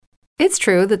It's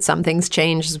true that some things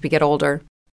change as we get older.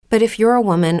 But if you're a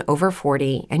woman over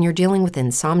 40 and you're dealing with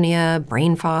insomnia,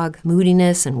 brain fog,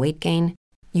 moodiness, and weight gain,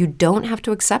 you don't have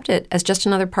to accept it as just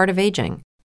another part of aging.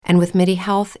 And with MIDI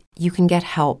Health, you can get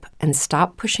help and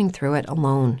stop pushing through it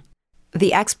alone.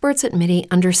 The experts at MIDI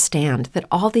understand that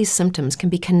all these symptoms can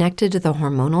be connected to the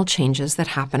hormonal changes that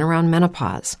happen around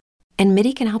menopause, and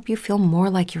MIDI can help you feel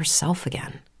more like yourself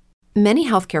again. Many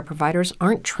healthcare providers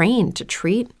aren't trained to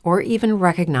treat or even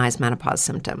recognize menopause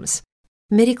symptoms.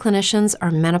 MIDI clinicians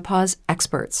are menopause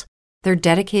experts. They're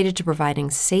dedicated to providing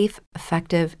safe,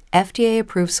 effective,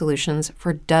 FDA-approved solutions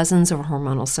for dozens of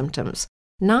hormonal symptoms,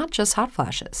 not just hot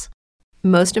flashes.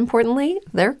 Most importantly,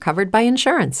 they're covered by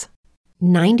insurance.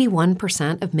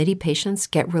 91% of MIDI patients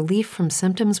get relief from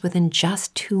symptoms within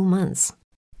just 2 months.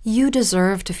 You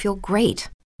deserve to feel great.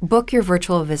 Book your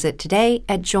virtual visit today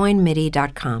at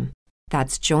joinmidi.com.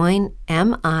 That's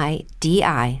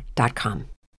joinmidi.com.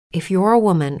 If you're a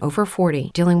woman over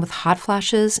 40 dealing with hot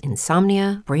flashes,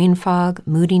 insomnia, brain fog,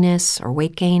 moodiness, or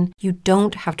weight gain, you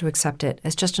don't have to accept it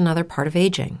as just another part of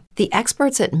aging. The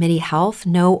experts at MIDI Health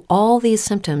know all these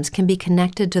symptoms can be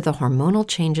connected to the hormonal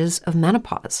changes of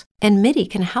menopause, and MIDI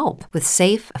can help with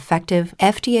safe, effective,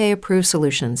 FDA-approved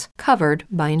solutions covered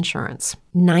by insurance.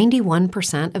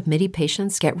 91% of MIDI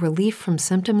patients get relief from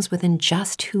symptoms within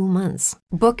just 2 months.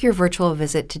 Book your virtual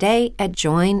visit today at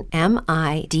joinmidi.com.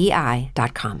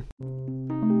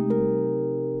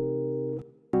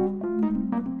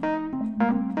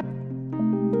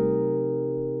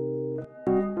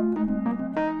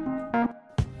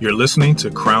 You're listening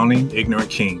to Crowning Ignorant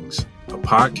Kings, a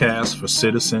podcast for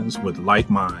citizens with like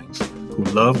minds who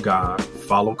love God,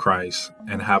 follow Christ,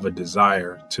 and have a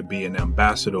desire to be an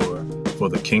ambassador for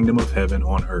the kingdom of heaven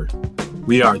on earth.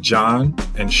 We are John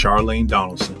and Charlene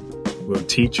Donaldson. We're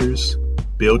teachers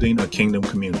building a kingdom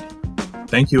community.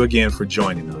 Thank you again for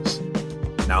joining us.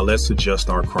 Now let's adjust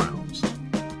our crowns.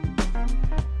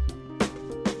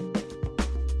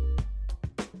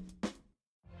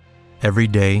 Every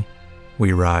day,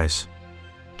 we rise,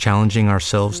 challenging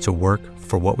ourselves to work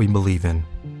for what we believe in.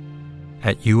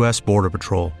 At U.S. Border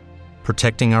Patrol,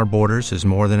 protecting our borders is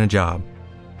more than a job.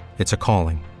 It's a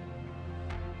calling.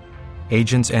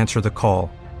 Agents answer the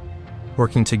call,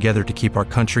 working together to keep our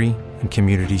country and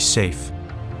communities safe.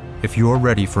 If you're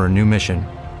ready for a new mission,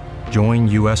 join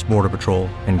U.S. Border Patrol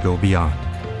and go beyond.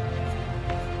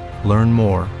 Learn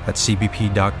more at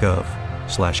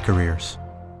cbp.gov/careers.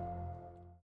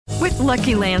 With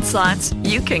Lucky Land Slots,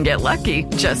 you can get lucky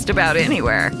just about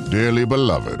anywhere. Dearly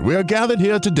beloved, we are gathered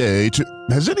here today to...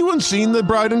 Has anyone seen the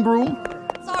bride and groom?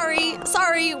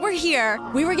 Sorry, we're here.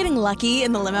 We were getting lucky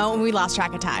in the limo and we lost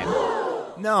track of time.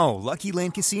 No, Lucky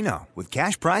Land Casino, with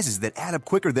cash prizes that add up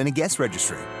quicker than a guest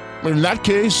registry. In that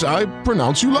case, I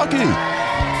pronounce you lucky.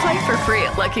 Play for free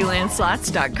at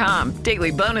LuckyLandSlots.com.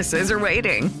 Daily bonuses are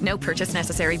waiting. No purchase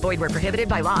necessary. Void where prohibited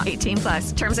by law.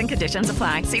 18+. Terms and conditions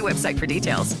apply. See website for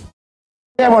details.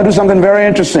 I want to do something very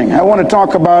interesting. I want to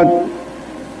talk about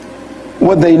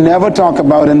what they never talk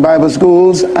about in Bible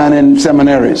schools and in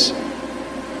seminaries.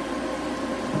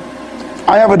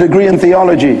 I have a degree in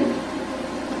theology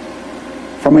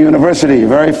from a university, a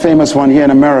very famous one here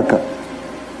in America.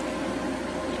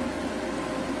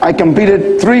 I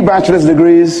completed 3 bachelor's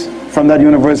degrees from that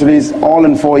university, all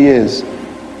in 4 years.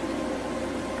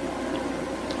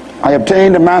 I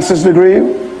obtained a master's degree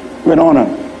with honor.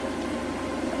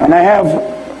 And I have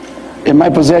in my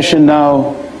possession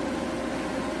now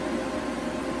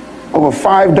over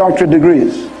 5 doctorate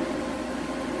degrees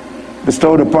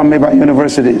bestowed upon me by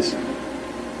universities.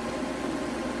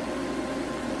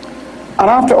 And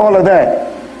after all of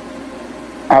that,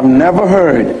 I've never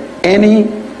heard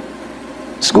any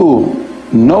school,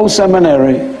 no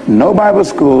seminary, no Bible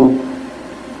school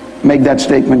make that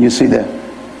statement you see there.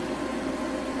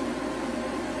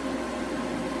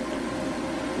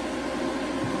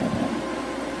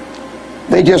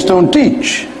 They just don't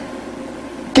teach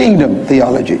kingdom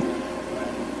theology.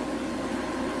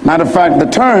 Matter of fact, the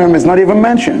term is not even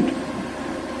mentioned.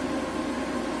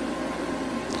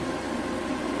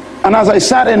 And as I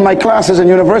sat in my classes in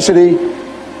university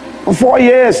for 4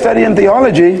 years studying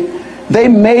theology, they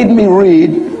made me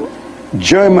read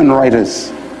German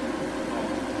writers.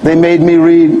 They made me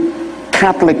read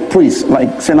Catholic priests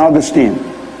like St. Augustine.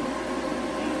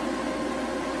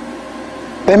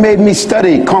 They made me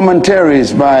study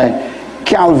commentaries by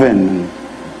Calvin,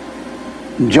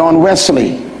 John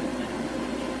Wesley.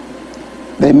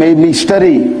 They made me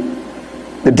study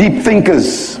the deep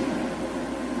thinkers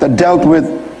that dealt with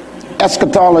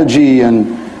eschatology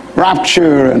and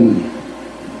rapture and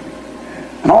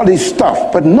all these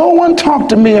stuff. But no one talked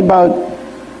to me about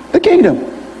the kingdom.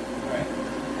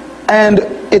 And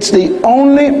it's the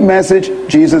only message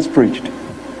Jesus preached.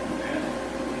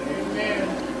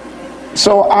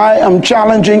 So I am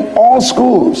challenging all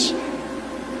schools.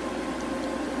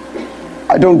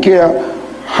 I don't care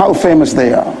how famous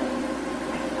they are.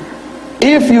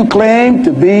 If you claim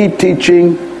to be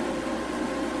teaching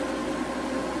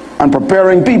and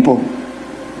preparing people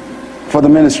for the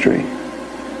ministry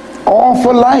or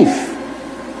for life,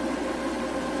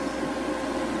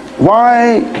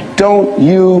 why don't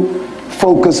you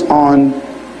focus on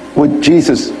what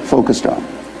Jesus focused on,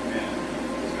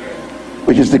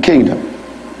 which is the kingdom?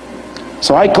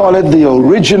 So I call it the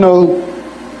original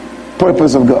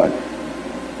purpose of God.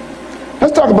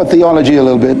 Let's talk about theology a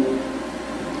little bit,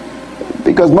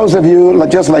 because most of you,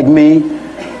 just like me,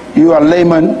 you are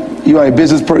layman, you are a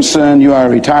business person, you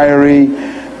are a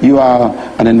retiree, you are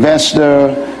an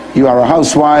investor, you are a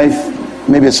housewife,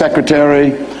 maybe a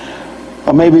secretary,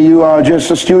 or maybe you are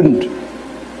just a student.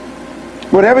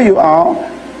 Whatever you are,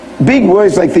 big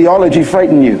words like theology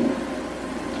frighten you.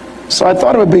 So I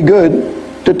thought it would be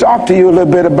good to talk to you a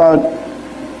little bit about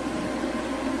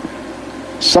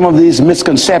some of these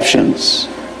misconceptions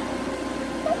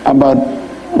about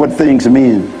what things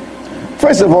mean.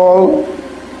 First of all,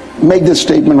 make this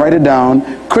statement, write it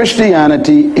down.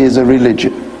 Christianity is a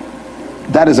religion.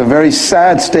 That is a very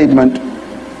sad statement,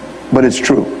 but it's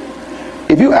true.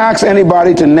 If you ask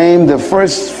anybody to name the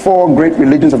first 4 great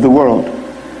religions of the world,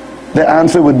 the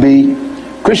answer would be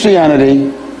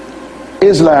Christianity,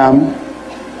 Islam,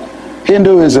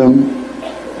 Hinduism,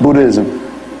 Buddhism.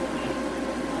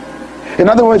 In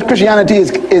other words, Christianity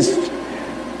is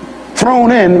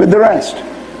thrown in with the rest.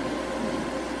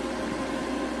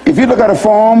 If you look at a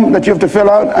form that you have to fill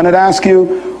out and it asks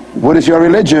you, what is your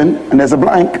religion? And there's a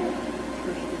blank,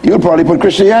 you'll probably put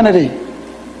Christianity,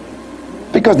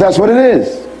 because that's what it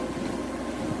is.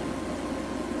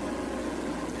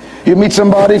 You meet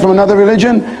somebody from another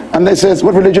religion and they says,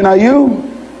 what religion are you?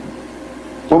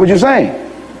 What would you say?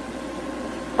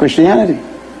 Christianity.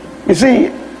 You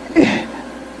see,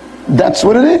 that's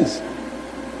what it is.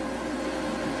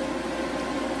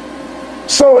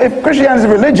 So if Christianity is a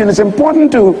religion, it's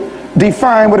important to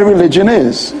define what a religion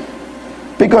is,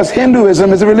 because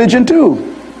Hinduism is a religion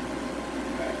too.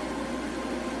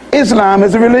 Islam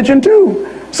is a religion too.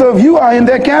 So if you are in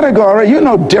their category, you're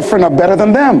no different or better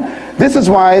than them. This is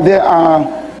why there are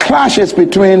clashes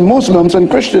between Muslims and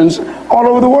Christians all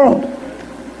over the world,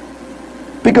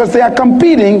 because they are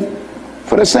competing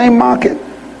for the same market.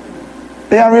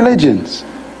 They are religions.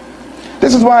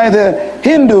 This is why the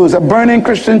Hindus are burning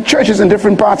Christian churches in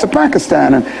different parts of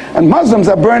Pakistan, and Muslims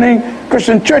are burning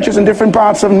Christian churches in different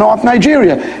parts of North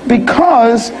Nigeria,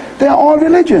 because they are all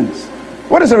religions.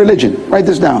 What is a religion? Write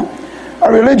this down.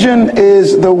 A religion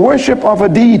is the worship of a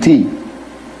deity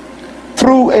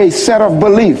through a set of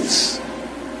beliefs,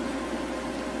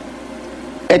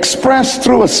 expressed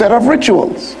through a set of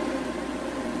rituals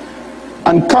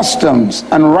and customs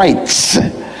and rites,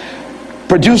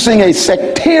 producing a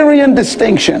sectarian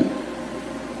distinction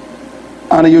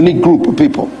on a unique group of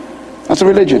people. That's a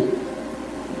religion.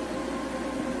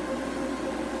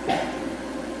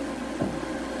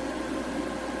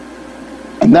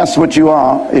 And that's what you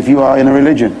are if you are in a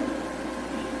religion.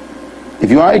 If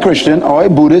you are a Christian or a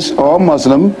Buddhist or a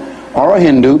Muslim or a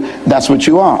Hindu, that's what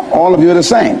you are. All of you are the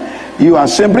same. You are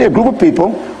simply a group of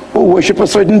people who worship a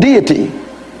certain deity.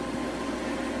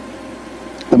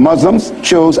 The Muslims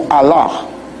chose Allah.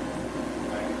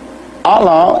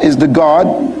 Allah is the God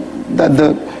that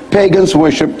the pagans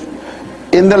worshipped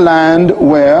in the land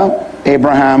where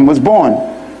Abraham was born.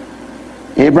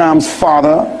 Abraham's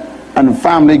father and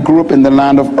family grew up in the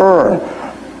land of Ur.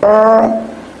 Ur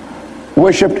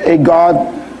worshipped a god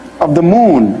of the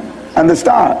moon and the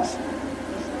stars.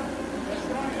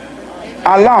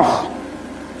 Allah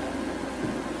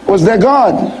was their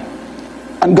God.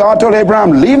 And God told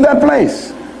Abraham, leave that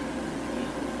place.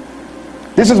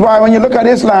 This is why when you look at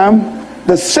Islam,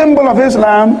 the symbol of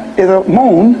Islam is a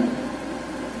moon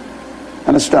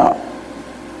and a star.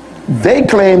 They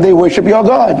claim they worship your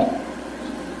God.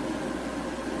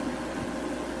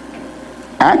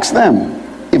 Ask them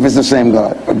if it's the same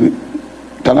God.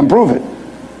 Tell them, prove it.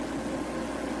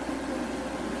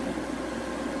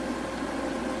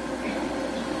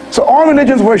 So all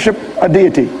religions worship a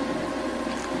deity.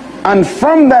 And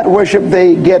from that worship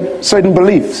they get certain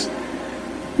beliefs.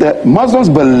 The Muslims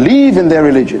believe in their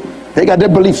religion. They got their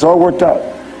beliefs all worked out.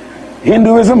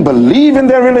 Hinduism believe in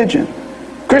their religion.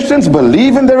 Christians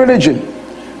believe in their religion.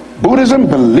 Buddhism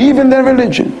believe in their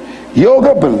religion.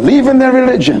 Yoga believe in their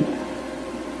religion.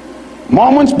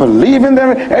 Mormons believe in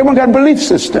their, everyone got belief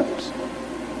systems.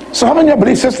 So having your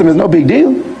belief system is no big deal.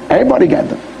 Everybody got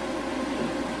them.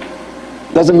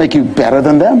 Doesn't make you better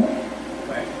than them.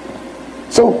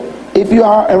 So if you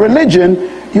are a religion,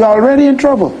 you are already in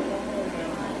trouble.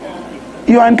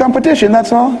 You are in competition,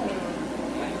 that's all.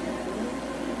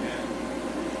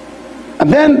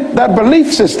 And then that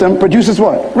belief system produces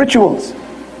what? Rituals.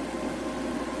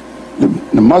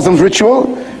 The Muslims'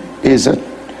 ritual is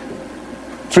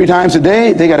 3 times a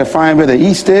day. They got to find where the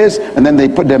east is, and then they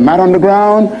put their mat on the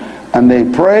ground, and they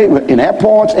pray in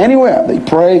airports, anywhere. They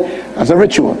pray as a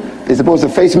ritual. They're supposed to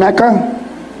face Mecca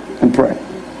and pray.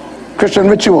 Christian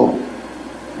ritual.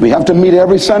 We have to meet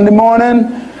every Sunday morning.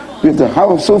 We have to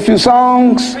have so few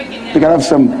songs. We got to have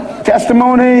some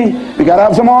testimony. We got to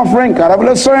have some offering. Got to have a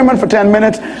little sermon for 10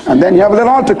 minutes, and then you have a little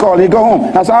altar call and you go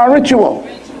home. That's our ritual.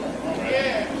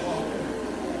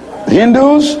 The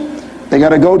Hindus, they got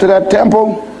to go to that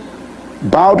temple,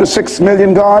 bow to 6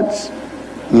 million gods,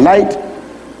 light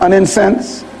an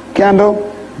incense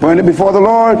candle, burn it before the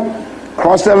Lord,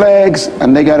 cross their legs,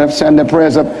 and they got to send their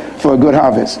prayers up for a good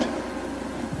harvest.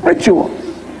 Ritual.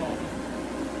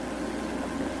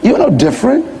 You're no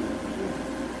different.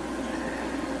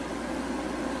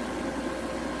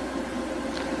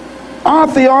 Our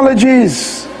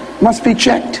theologies must be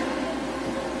checked.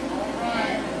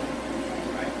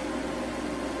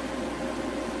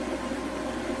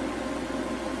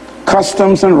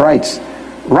 Customs and rites.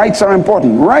 Rites are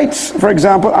important. Rites, for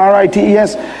example,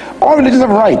 R-I-T-E-S, all religions have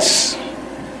rites.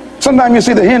 Sometimes you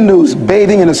see the Hindus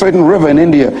bathing in a certain river in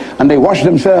India, and they wash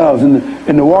themselves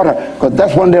in the water, because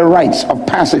that's one of their rites of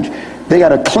passage. They got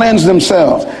to cleanse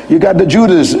themselves. You got the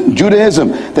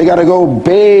Judaism. They got to go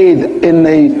bathe in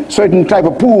a certain type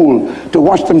of pool to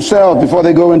wash themselves before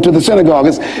they go into the synagogue.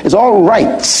 It's all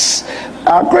rites.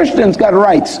 Our Christians got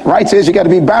rites. Rites is you got to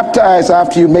be baptized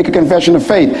after you make a confession of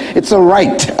faith. It's a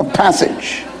rite of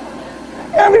passage.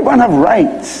 Everyone have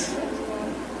rights.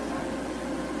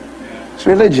 It's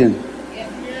religion.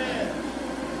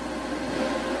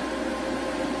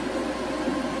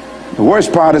 The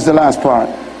worst part is the last part.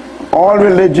 All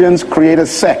religions create a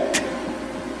sect.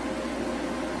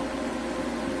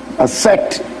 A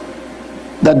sect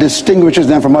that distinguishes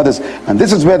them from others. And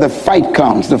this is where the fight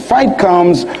comes. The fight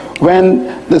comes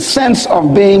when the sense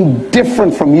of being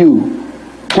different from you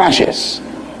clashes.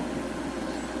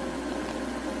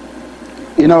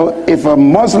 You know, if a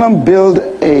Muslim build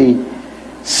a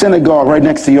synagogue right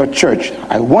next to your church,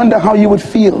 I wonder how you would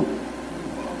feel.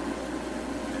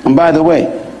 And by the way,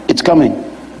 it's coming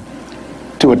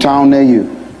to a town near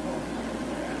you.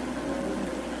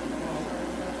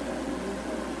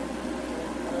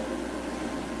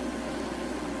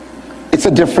 It's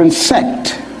a different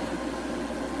sect.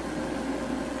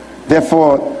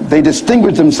 Therefore, they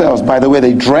distinguish themselves by the way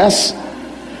they dress.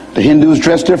 The Hindus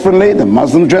dress differently, the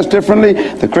Muslims dress differently,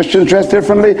 the Christians dress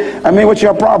differently. I mean, what's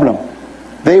your problem?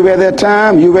 They wear their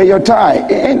tie, you wear your tie.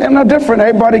 It ain't no different.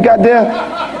 Everybody got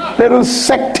their little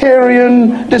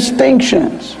sectarian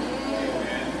distinctions.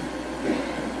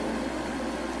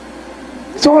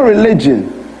 It's all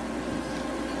religion.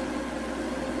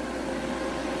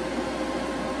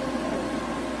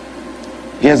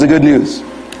 Here's the good news.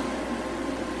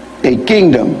 A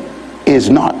kingdom is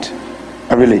not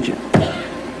a religion.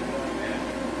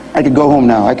 I could go home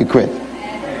now. I could quit.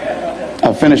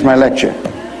 I've finished my lecture.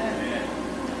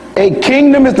 A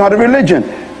kingdom is not a religion.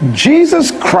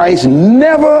 Jesus Christ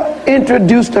never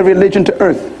introduced a religion to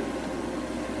earth.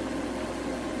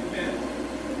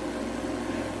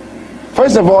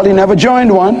 First of all, he never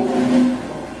joined one.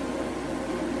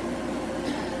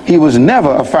 He was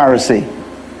never a Pharisee.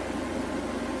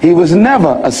 He was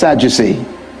never a Sadducee.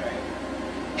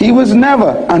 He was never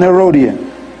an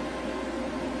Herodian.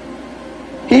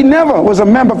 He never was a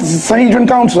member of the Sanhedrin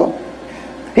Council.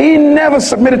 He never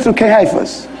submitted to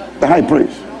Caiaphas, the high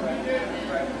priest.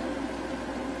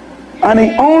 And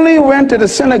he only went to the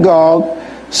synagogue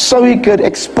so he could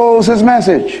expose his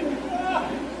message.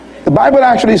 The Bible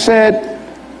actually said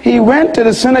he went to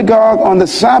the synagogue on the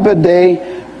Sabbath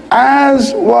day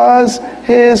as was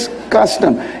his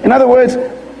custom. In other words,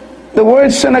 the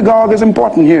word synagogue is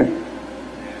important here.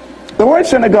 The word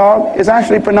synagogue is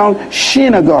actually pronounced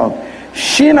synagogue.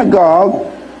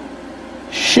 Synagogue,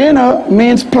 shina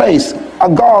means place,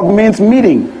 agog means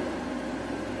meeting.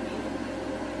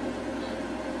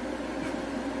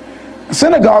 A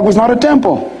synagogue was not a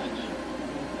temple.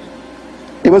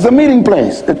 It was a meeting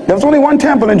place. There was only one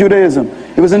temple in Judaism.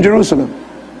 It was in Jerusalem.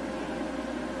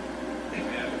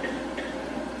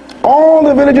 All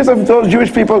the villages of those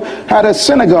Jewish people had a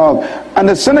synagogue, and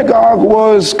the synagogue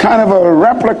was kind of a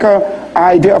replica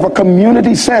idea of a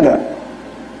community center,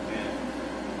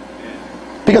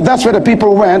 because that's where the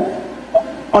people went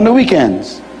on the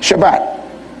weekends, Shabbat.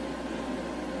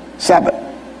 Sabbath.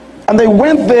 And they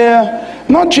went there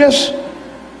not just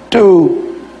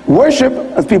to worship,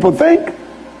 as people think.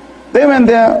 They went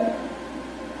there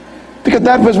because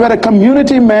that was where the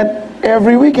community met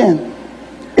every weekend.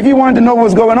 If you wanted to know what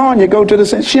was going on, you go to the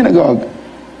synagogue.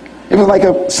 It was like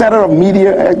a center of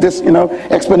media,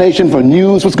 explanation for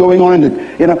news, what's going on.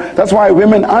 That's why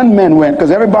women and men went, because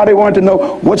everybody wanted to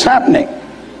know what's happening.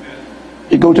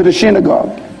 You go to the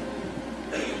synagogue.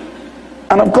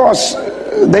 And of course,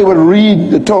 they would read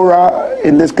the Torah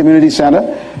in this community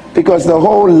center, because the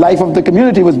whole life of the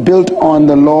community was built on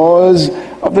the laws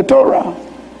of the Torah.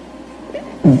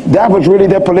 That was really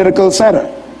their political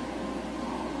center.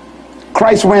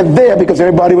 Christ went there because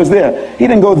everybody was there. He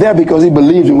didn't go there because he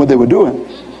believed in what they were doing.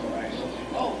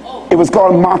 It was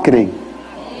called marketing.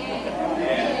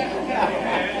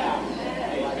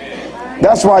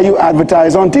 That's why you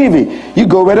advertise on TV. You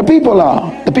go where the people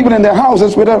are. The people in their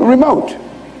houses with a remote.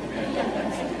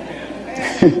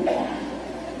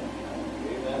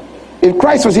 If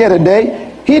Christ was here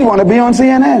today, he'd want to be on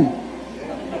CNN.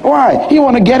 Why? He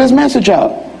want to get his message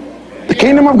out. The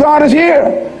kingdom of God is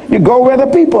here. You go where the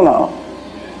people are.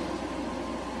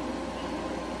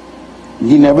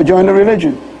 He never joined a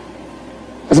religion.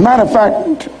 As a matter of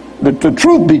fact, the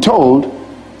truth be told,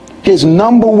 his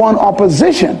number one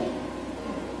opposition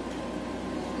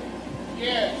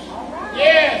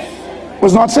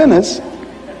was not sinners.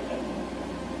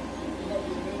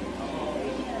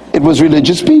 It was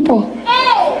religious people.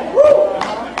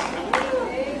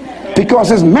 Because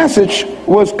his message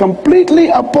was completely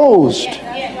opposed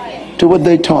to what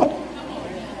they taught.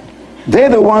 They're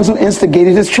the ones who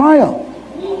instigated his trial.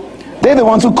 They're the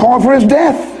ones who called for his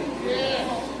death.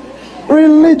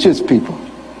 Religious people.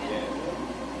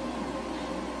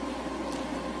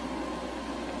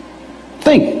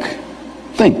 Think.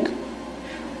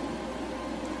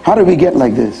 How did we get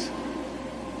like this?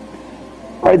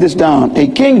 Write this down. A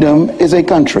kingdom is a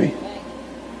country.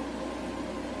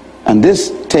 And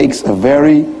this takes a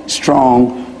very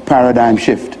strong paradigm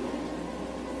shift.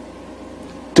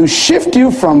 To shift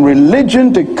you from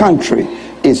religion to country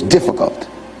is difficult.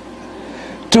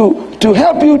 To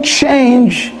help you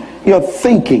change your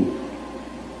thinking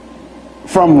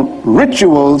from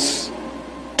rituals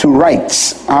to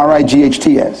rights,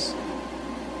 R-I-G-H-T-S,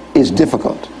 is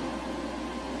difficult.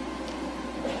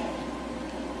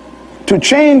 To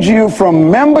change you from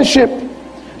membership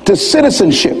to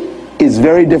citizenship is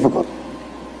very difficult.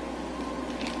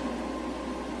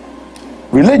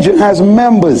 Religion has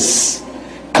members,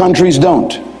 countries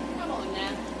don't.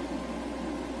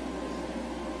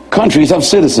 Countries have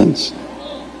citizens.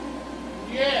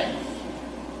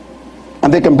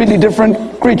 And they're completely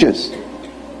different creatures.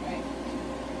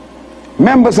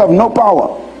 Members have no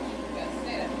power.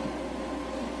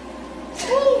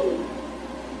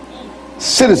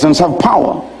 Citizens have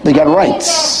power. They got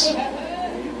rights.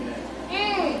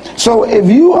 So if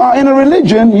you are in a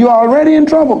religion, you are already in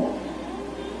trouble.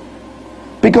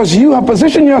 Because you have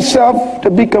positioned yourself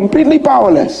to be completely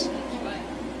powerless.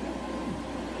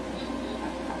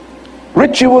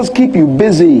 Rituals keep you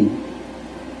busy.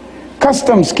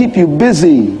 Customs keep you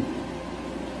busy.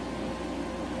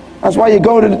 That's why you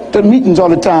go to meetings all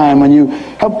the time, and you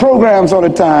have programs all the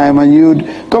time, and you're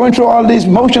going through all these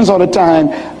motions all the time,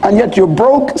 and yet you're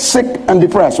broke, sick, and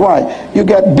depressed. Why? You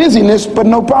got busyness but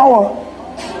no power.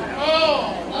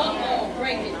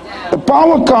 The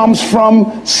power comes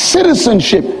from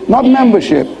citizenship, not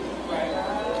membership.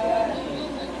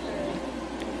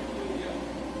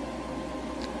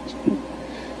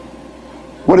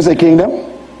 What is a kingdom?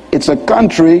 It's a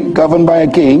country governed by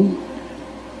a king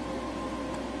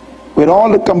with all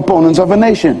the components of a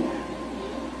nation.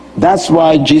 That's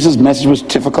why Jesus' message was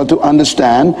difficult to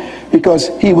understand, because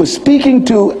he was speaking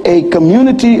to a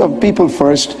community of people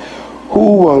first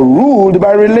who were ruled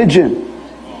by religion.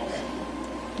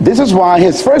 This is why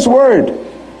his first word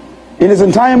in his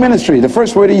entire ministry, the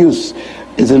first word he used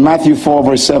is in Matthew 4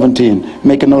 verse 17.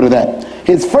 Make a note of that.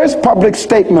 His first public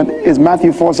statement is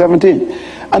Matthew 4:17.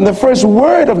 And the first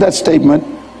word of that statement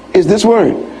is this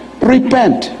word: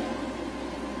 repent.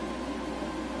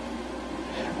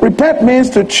 Repent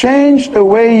means to change the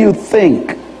way you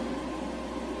think.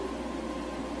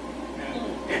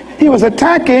 He was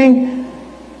attacking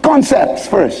concepts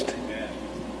first.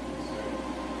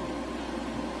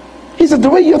 He said the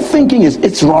way you're thinking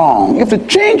it's wrong. You have to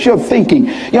change your thinking.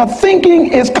 Your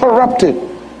thinking is corrupted.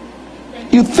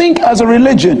 You think as a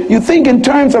religion. You think in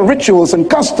terms of rituals and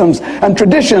customs and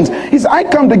traditions. He said, I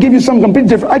come to give you something completely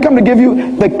different. I come to give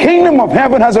you the kingdom of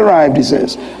heaven has arrived, he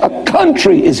says. A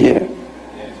country is here.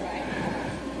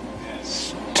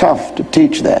 It's tough to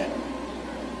teach that.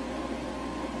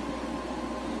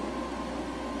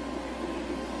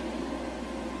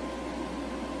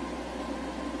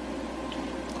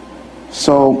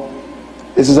 So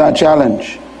this is our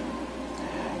challenge.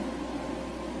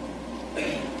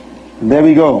 And there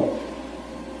we go.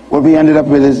 What we ended up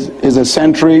with is a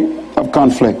century of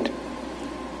conflict.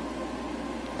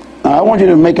 Now I want you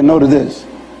to make a note of this.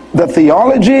 The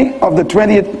theology of the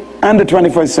 20th and the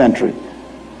 21st century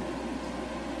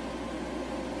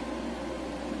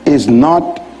is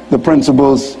not the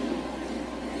principles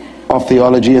of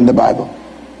theology in the Bible.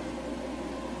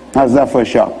 How's that for a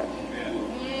shock?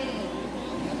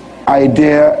 I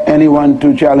dare anyone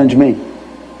to challenge me.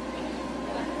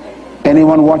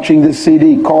 Anyone watching this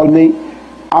CD, call me,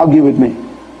 argue with me.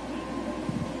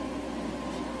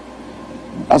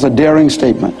 That's a daring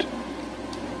statement.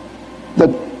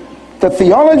 The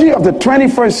theology of the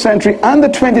 21st century and the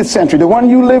 20th century, the one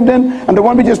you lived in and the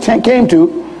one we just came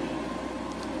to,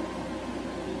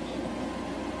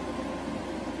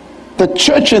 the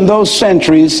church in those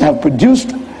centuries have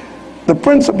produced the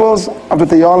principles of the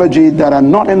theology that are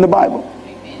not in the Bible.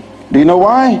 Do you know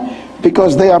why?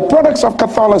 Because they are products of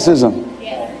Catholicism.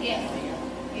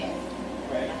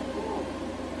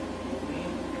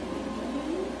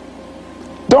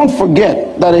 Don't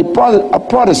forget that a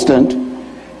Protestant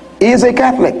is a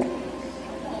Catholic.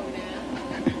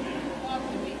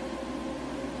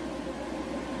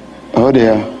 Oh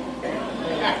dear.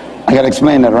 I got to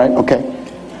explain that, right? Okay.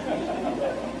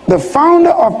 The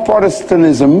founder of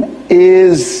Protestantism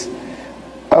is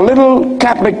a little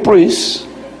Catholic priest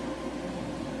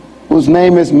whose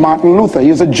name is Martin Luther. He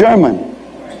is a German.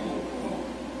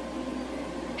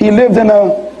 He lived in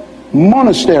a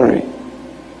monastery.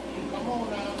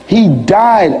 He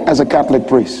died as a Catholic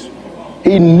priest.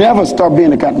 He never stopped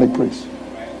being a Catholic priest.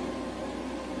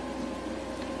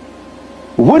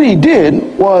 What he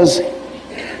did was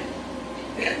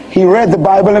he read the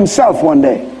Bible himself one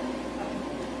day.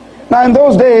 Now in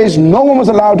those days, no one was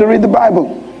allowed to read the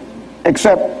Bible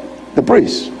except the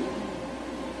priest.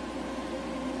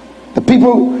 The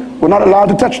people were not allowed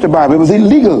to touch the Bible. It was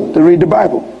illegal to read the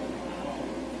Bible.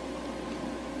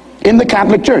 In the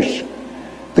Catholic Church,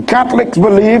 the Catholics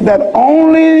believed that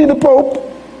only the Pope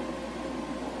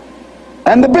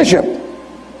and the bishop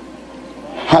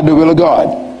had the will of God.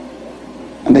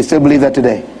 And they still believe that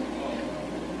today.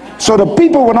 So the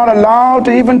people were not allowed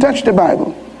to even touch the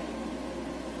Bible.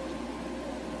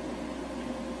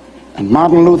 And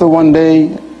Martin Luther one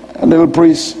day, a little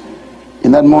priest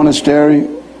in that monastery,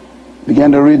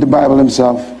 began to read the Bible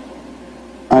himself.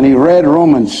 And he read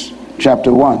Romans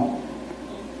chapter 1.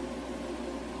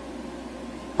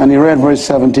 And he read verse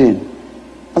 17.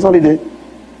 That's all he did.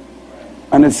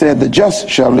 And it said, the just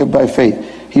shall live by faith.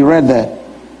 He read that.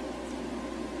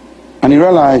 And he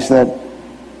realized that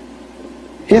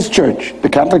his church, the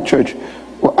Catholic Church,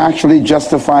 were actually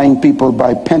justifying people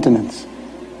by penitence.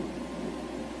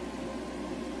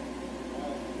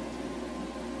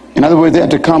 In other words, they had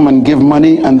to come and give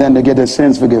money and then they get their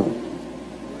sins forgiven.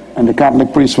 And the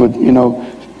Catholic priest would,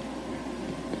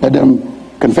 let them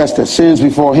confess their sins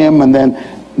before him and then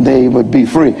they would be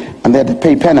free. And they had to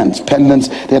pay penance.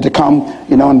 They had to come,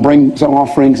 and bring some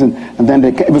offerings and then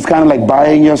it was kind of like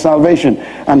buying your salvation.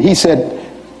 And he said,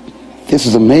 this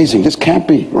is amazing. This can't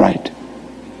be right.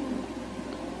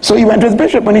 So he went to his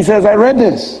bishop and he says, I read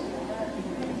this.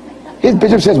 His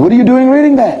bishop says, what are you doing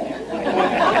reading that?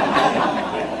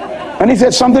 And he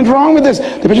said, something's wrong with this.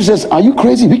 The bishop says, are you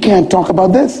crazy? We can't talk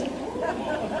about this.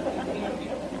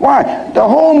 Why? The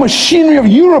whole machinery of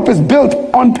Europe is built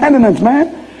on penitence,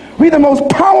 man. We're the most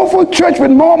powerful church with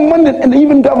more money than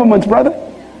even governments, brother.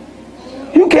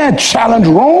 You can't challenge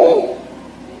Rome.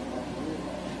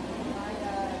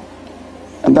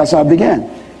 And that's how it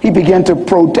began. He began to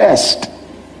protest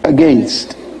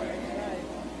against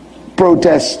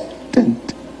Protestant.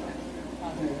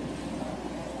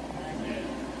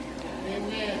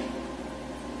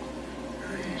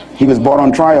 He was brought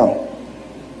on trial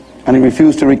and he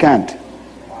refused to recant.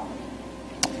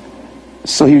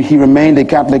 So he remained a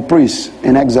Catholic priest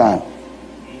in exile.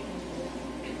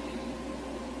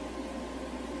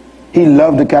 He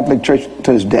loved the Catholic Church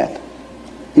to his death.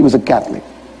 He was a Catholic.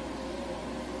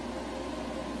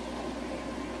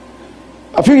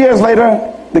 A few years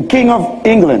later, the King of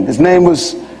England, his name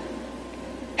was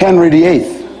Henry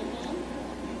VIII.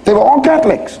 They were all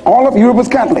Catholics. All of Europe was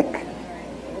Catholic.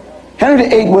 Henry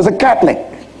VIII was a Catholic.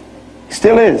 He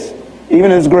still is, even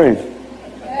in his grave.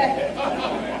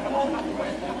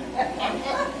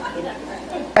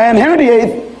 And Henry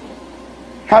VIII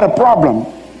had a problem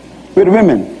with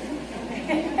women.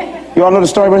 You all know the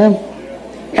story about him?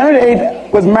 Henry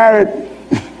VIII was married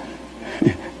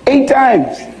 8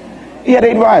 times. He had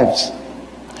 8 wives.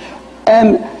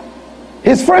 And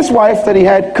his first wife that he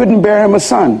had couldn't bear him a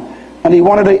son. And he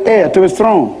wanted an heir to his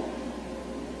throne.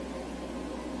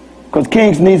 Because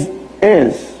kings need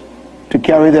heirs to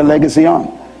carry their legacy on.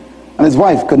 And his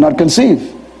wife could not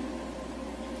conceive.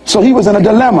 So he was in a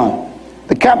dilemma.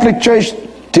 The Catholic Church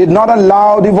did not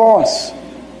allow divorce.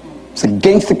 It's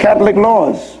against the Catholic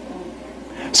laws.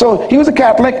 So he was a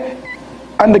Catholic,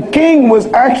 and the king was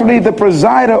actually the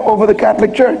presider over the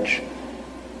Catholic Church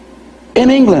in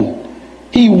England.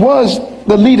 He was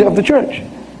the leader of the church.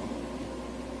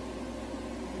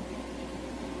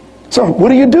 So what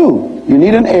do? You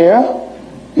need an heir.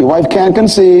 Your wife can't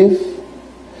conceive.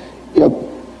 Your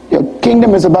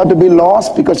kingdom is about to be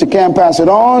lost because you can't pass it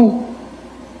on.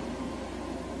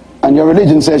 And your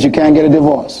religion says you can't get a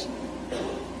divorce.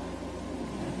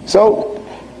 So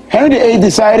Henry VIII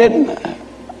decided,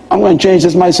 I'm going to change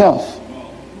this myself.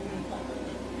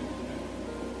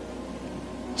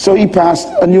 So he passed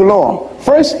a new law.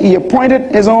 First, he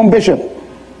appointed his own bishop,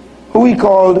 who he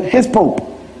called his pope.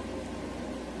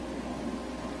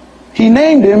 He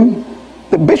named him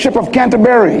the Bishop of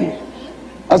Canterbury.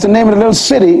 That's the name of the little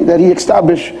city that he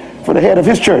established for the head of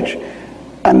his church.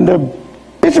 And the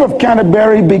Bishop of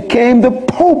Canterbury became the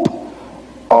Pope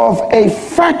of a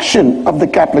faction of the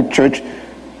Catholic Church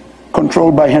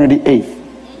controlled by Henry VIII.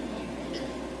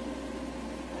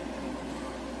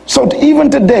 So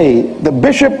even today, the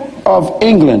Bishop of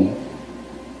England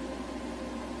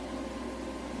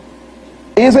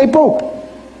is a Pope.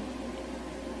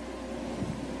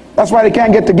 That's why they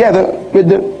can't get together with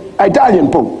the Italian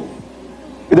Pope,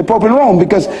 with the Pope in Rome,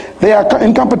 because they are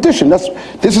in competition. This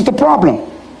is the problem.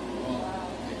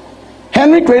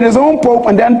 Henry created his own Pope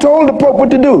and then told the Pope what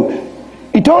to do.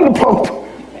 He told the Pope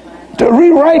to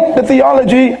rewrite the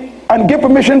theology and give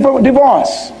permission for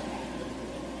divorce.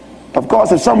 Of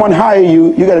course, if someone hires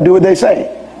you, you got to do what they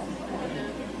say.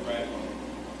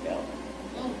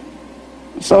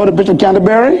 So the Bishop of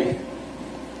Canterbury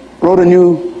wrote a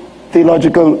new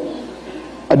theological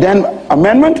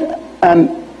amendment,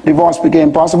 and divorce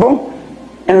became possible.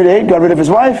 Henry VIII got rid of his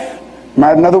wife,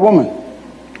 married another woman.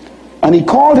 And he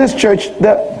called his church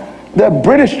the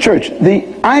British church, the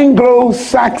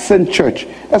Anglo-Saxon church.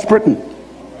 That's Britain.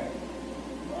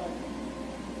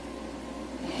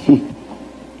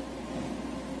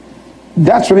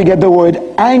 That's where we get the word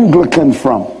Anglican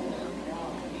from.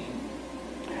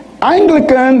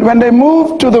 Anglican, when they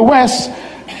moved to the west,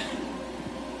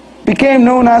 became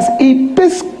known as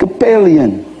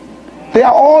Episcopalian. They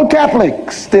are all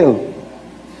Catholics still.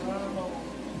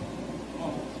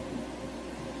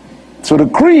 So the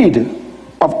creed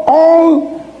of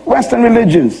all Western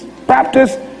religions,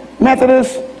 Baptist,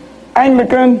 Methodist,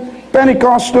 Anglican,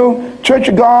 Pentecostal, Church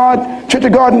of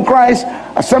God in Christ,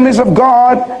 Assemblies of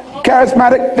God,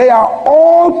 Charismatic, they are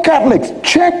all Catholics.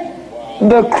 Check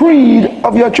the creed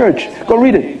of your church. Go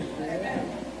read it.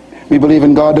 We believe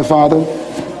in God the Father,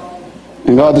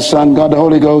 in God the Son, God the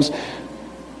Holy Ghost.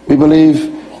 We believe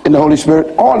in the Holy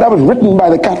Spirit. All that was written by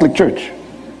the Catholic Church.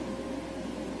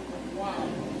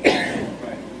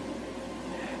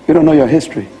 You don't know your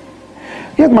history.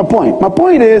 Here's my point. My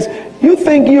point is, you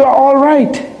think you are all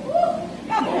right.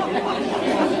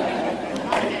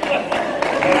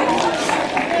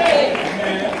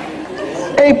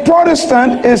 A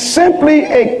Protestant is simply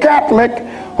a Catholic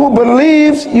who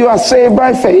believes you are saved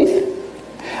by faith.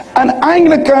 An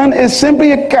Anglican is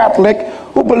simply a Catholic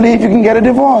who believes you can get a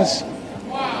divorce.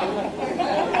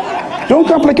 Don't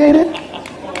complicate it.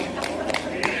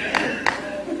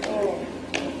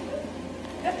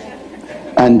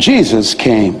 And Jesus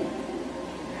came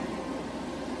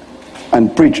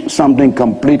and preached something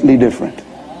completely different.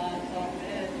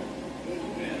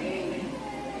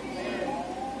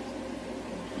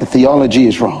 The theology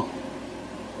is wrong.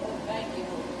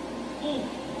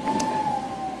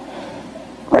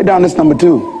 Write down this number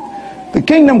 2. The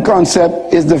kingdom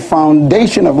concept is the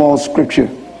foundation of all scripture.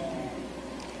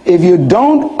 If you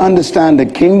don't understand the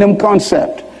kingdom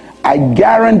concept, I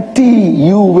guarantee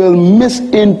you will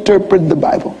misinterpret the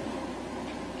Bible.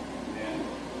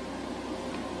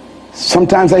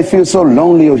 Sometimes I feel so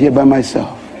lonely out here by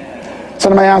myself.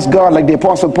 Sometimes I ask God, like the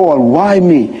Apostle Paul, why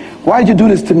me? Why did you do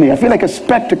this to me? I feel like a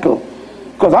spectacle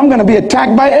because I'm going to be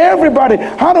attacked by everybody.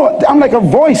 I'm like a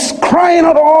voice crying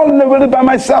out all in the wilderness by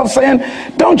myself saying,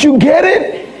 don't you get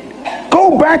it?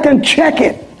 Go back and check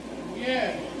it.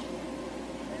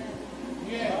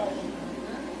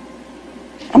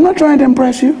 I'm not trying to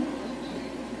impress you.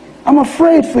 I'm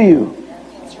afraid for you.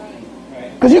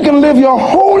 Because you can live your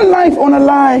whole life on a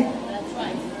lie.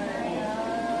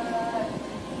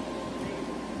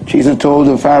 Jesus told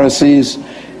the Pharisees,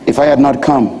 if I had not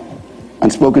come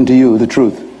and spoken to you the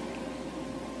truth,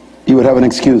 you would have an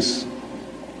excuse.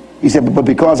 He said, but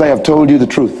because I have told you the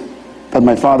truth that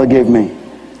my Father gave me,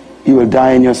 you will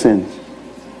die in your sins.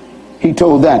 He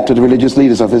told that to the religious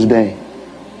leaders of his day.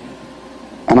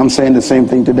 And I'm saying the same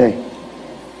thing today.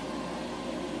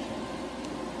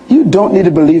 You don't need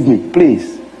to believe me,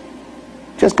 please.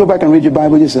 Just go back and read your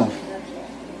Bible yourself.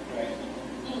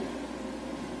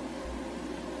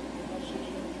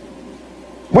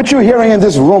 What you're hearing in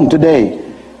this room today,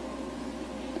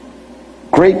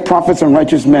 great prophets and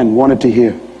righteous men wanted to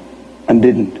hear and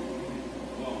didn't.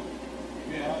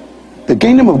 The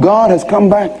kingdom of God has come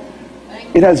back.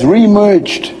 It has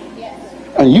re-emerged.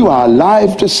 And you are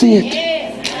alive to see it.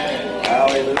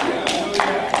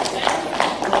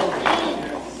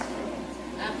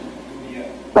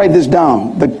 Write this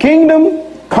down. The kingdom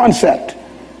concept.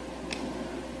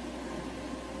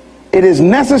 It is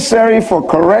necessary for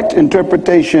correct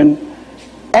interpretation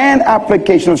and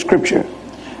application of Scripture.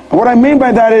 And what I mean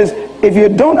by that is, if you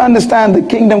don't understand the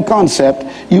kingdom concept,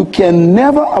 you can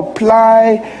never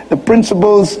apply the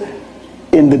principles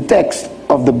in the text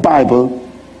of the Bible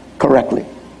correctly.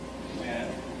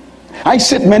 I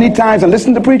sit many times and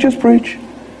listen to preachers preach,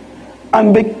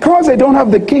 and because they don't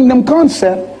have the kingdom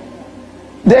concept,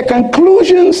 their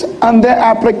conclusions and their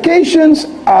applications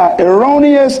are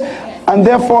erroneous, and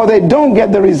therefore they don't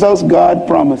get the results God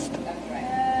promised.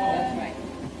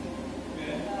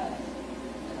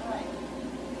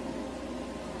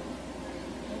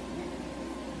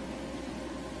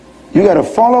 You got to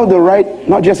follow the right,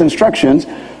 not just instructions,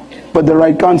 but the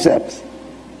right concepts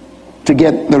to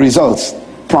get the results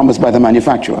promised by the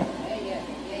manufacturer.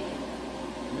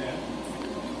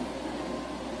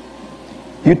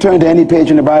 You turn to any page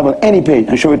in the Bible, any page,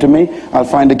 and show it to me, I'll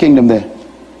find the kingdom there.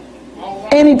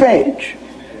 Any page.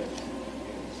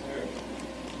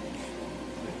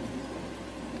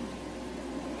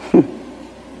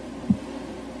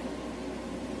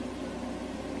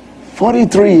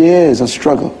 "43 years of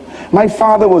struggle. My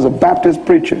father was a Baptist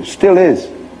preacher, still is.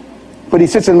 But he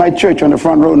sits in my church on the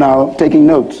front row now taking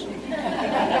notes.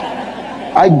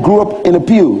 I grew up in a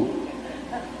pew.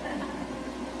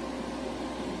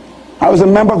 I was a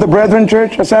member of the Brethren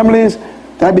Church Assemblies.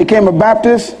 Then I became a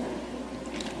Baptist.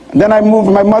 And then I moved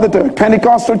with my mother to a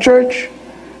Pentecostal church.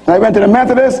 And I went to the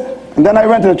Methodist. And then I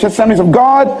went to the Assemblies of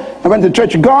God. I went to the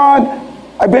Church of God.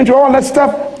 I've been through all that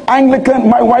stuff. Anglican.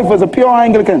 My wife was a pure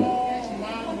Anglican.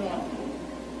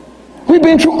 We've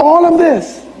been through all of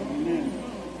this.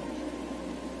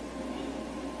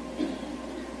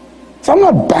 So I'm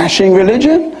not bashing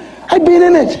religion. I've been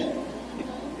in it.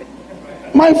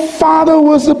 My father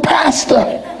was a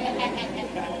pastor.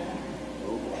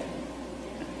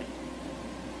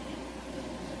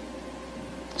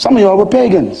 Some of y'all were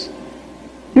pagans.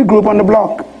 You grew up on the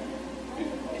block,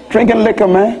 drinking liquor,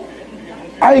 man.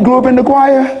 I grew up in the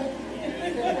choir.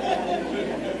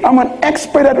 I'm an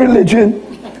expert at religion.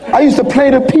 I used to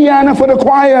play the piano for the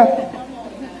choir.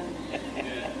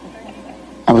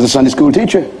 I was a Sunday school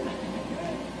teacher.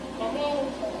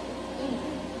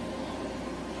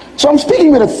 So I'm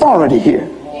speaking with authority here.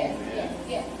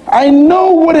 I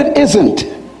know what it isn't.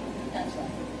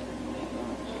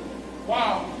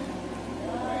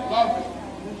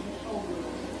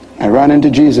 I ran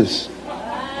into Jesus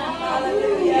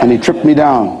and he tripped me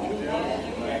down.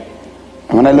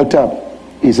 And when I looked up,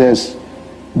 he says,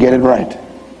 "Get it right."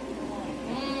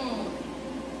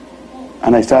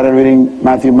 And I started reading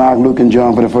Matthew, Mark, Luke, and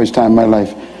John for the first time in my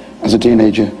life as a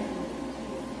teenager.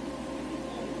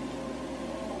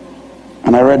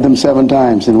 And I read them 7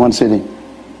 times in one sitting.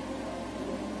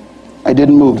 I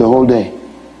didn't move the whole day.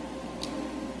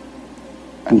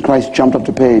 And Christ jumped up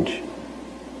the page.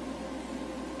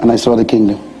 And I saw the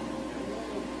kingdom.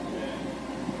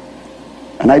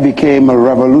 And I became a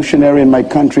revolutionary in my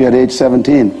country at age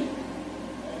 17.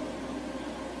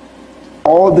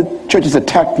 All the churches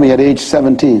attacked me at age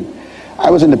 17.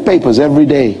 I was in the papers every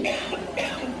day.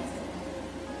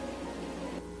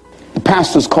 The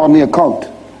pastors called me a cult.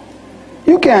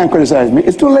 You can't criticize me.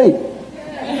 It's too late.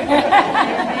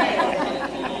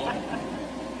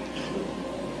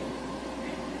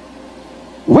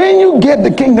 When you get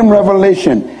the kingdom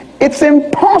revelation, it's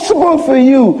impossible for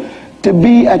you to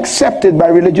be accepted by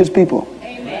religious people.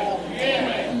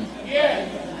 Amen.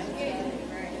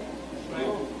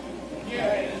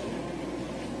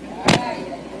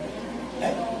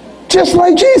 Just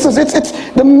like Jesus,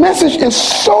 the message is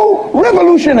so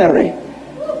revolutionary.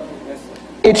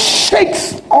 It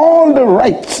shakes all the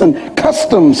rites and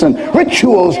customs and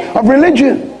rituals of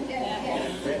religion.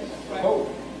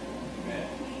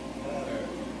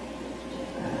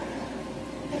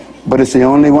 But it's the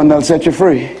only one that'll set you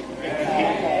free.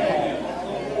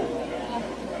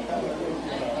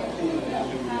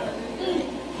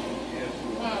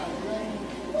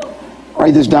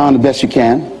 Write this down the best you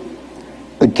can.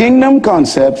 The kingdom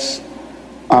concepts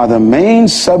are the main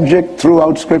subject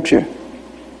throughout Scripture.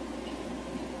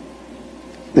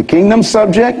 The kingdom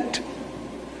subject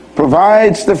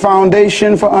provides the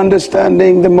foundation for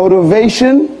understanding the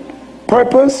motivation,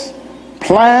 purpose,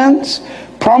 plans,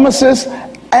 promises,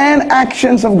 and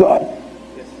actions of God.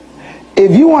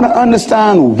 If you want to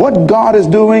understand what God is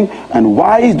doing and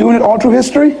why he's doing it all through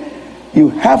history, you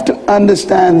have to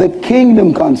understand the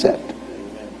kingdom concept.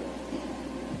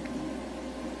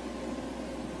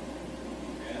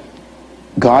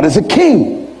 God is a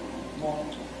king.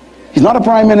 He's not a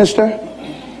prime minister.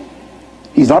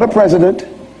 He's not a president.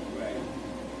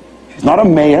 He's not a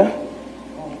mayor.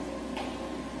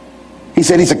 He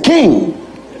said he's a king.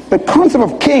 The concept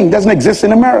of king doesn't exist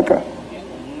in America.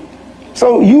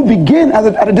 So you begin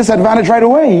at a disadvantage right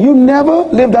away. You never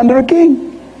lived under a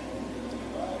king.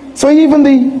 So even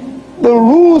the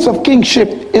rules of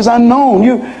kingship is unknown.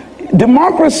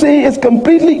 Democracy is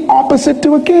completely opposite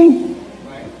to a king.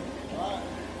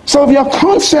 So if your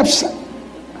concepts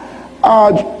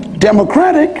are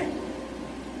democratic,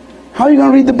 how are you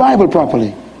going to read the Bible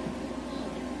properly?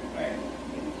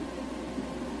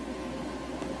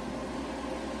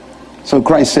 So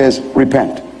Christ says,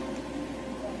 repent.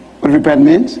 What repent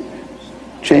means?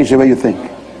 Change the way you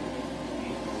think.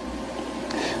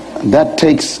 And that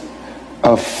takes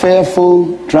a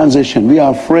fearful transition. We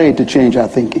are afraid to change our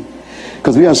thinking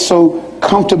because we are so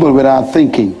comfortable with our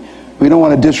thinking. We don't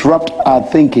want to disrupt our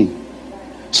thinking.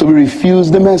 So we refuse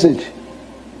the message.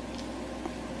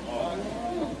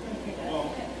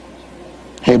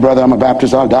 Hey brother, I'm a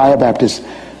Baptist, I'll die a Baptist.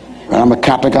 I'm a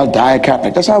Catholic, I'll die a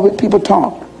Catholic. That's how people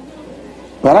talk.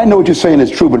 But I know what you're saying is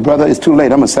true, but brother, it's too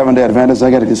late. I'm a Seventh-day Adventist. I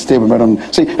got to get stable right on.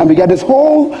 See, and we got this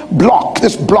whole block,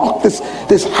 this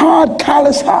hard,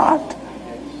 callous heart.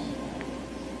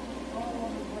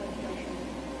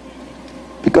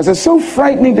 Because it's so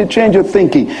frightening to change your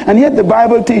thinking. And yet the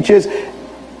Bible teaches,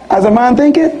 as a man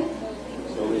thinketh,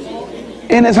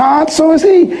 in his heart, so is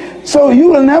he. So you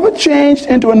will never change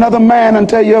into another man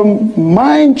until your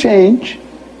mind change.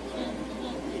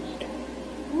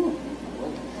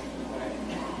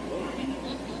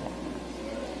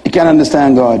 You can't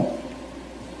understand God.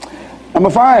 Number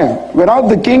 5, without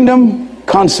the kingdom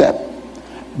concept,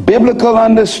 biblical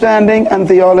understanding and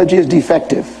theology is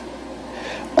defective.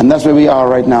 And that's where we are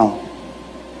right now.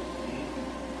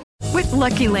 With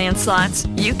Lucky Land Slots,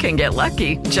 you can get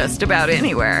lucky just about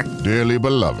anywhere. Dearly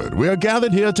beloved, we are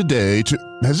gathered here today to...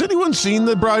 Has anyone seen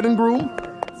the bride and groom?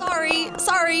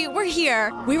 Sorry, we're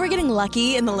here. We were getting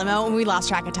lucky in the limo and we lost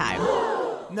track of time.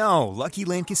 No, Lucky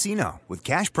Land Casino, with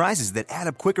cash prizes that add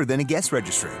up quicker than a guest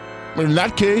registry. In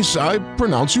that case, I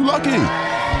pronounce you lucky.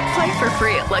 Play for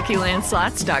free at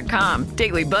LuckyLandSlots.com.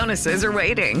 Daily bonuses are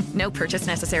waiting. No purchase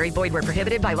necessary. Void where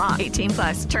prohibited by law.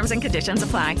 18+. Terms and conditions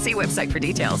apply. See website for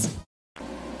details.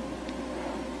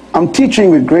 I'm teaching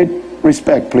with great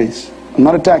respect, please. I'm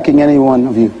not attacking any one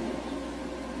of you.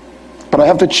 But I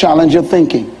have to challenge your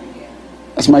thinking.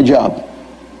 That's my job.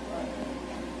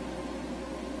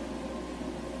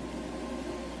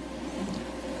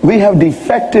 We have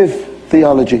defective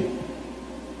theology.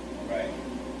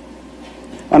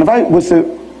 And if I was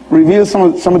to reveal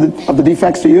some of the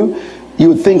defects to you, you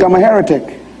would think I'm a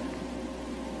heretic.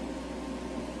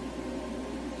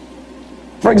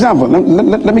 For example,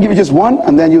 let me give you just one,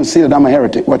 and then you'll see that I'm a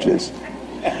heretic. Watch this.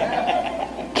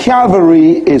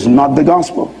 Calvary is not the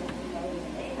gospel.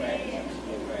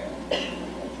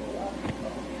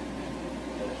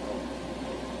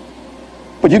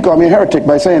 But you call me a heretic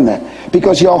by saying that,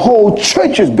 because your whole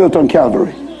church is built on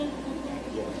Calvary.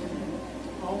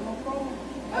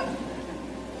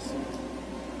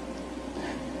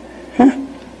 Huh?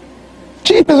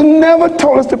 Jesus never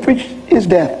told us to preach his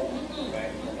death.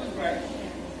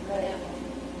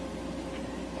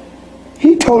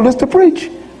 He told us to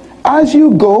preach. As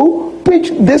you go,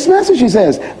 preach this message, he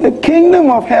says. The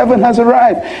kingdom of heaven has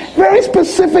arrived. Very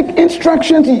specific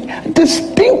instructions,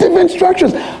 distinctive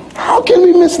instructions. How can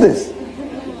we miss this?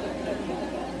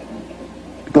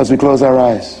 Because we close our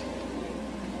eyes.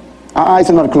 Our eyes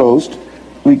are not closed.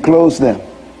 We close them.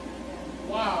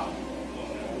 Wow.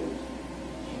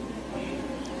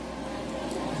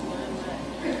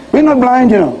 We're not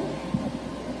blind, you know.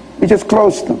 We just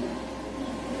close them.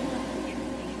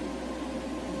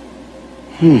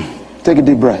 Take a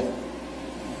deep breath.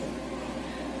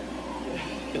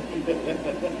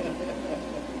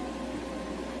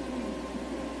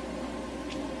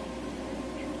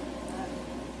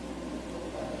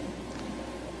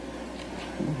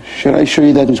 Should I show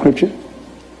you that in Scripture?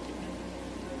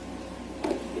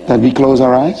 That we close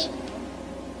our eyes?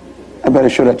 better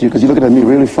show that to you because you're looking at me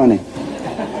really funny.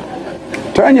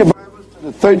 Turn your Bibles to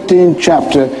the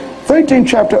 13th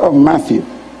chapter of Matthew.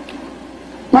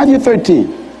 Matthew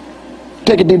 13.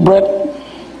 Take a deep breath.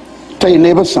 Tell your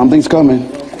neighbor something's coming.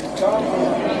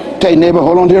 Tell your neighbor,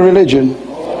 hold on to your religion.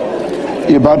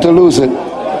 You're about to lose it.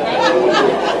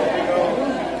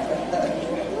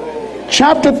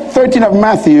 Chapter 13 of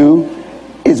Matthew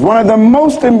is one of the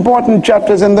most important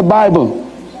chapters in the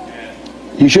Bible.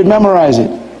 You should memorize it.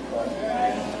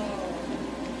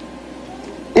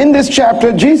 In this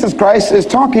chapter, Jesus Christ is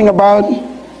talking about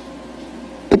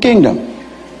the kingdom.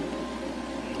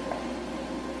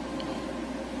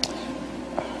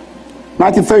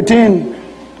 Matthew 13,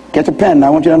 get a pen. I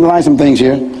want you to underline some things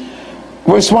here.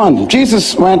 Verse 1,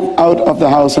 Jesus went out of the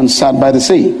house and sat by the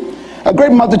sea. A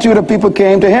great multitude of people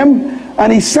came to him,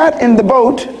 and he sat in the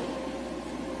boat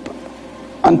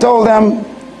and told them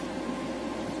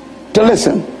to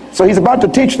listen. So he's about to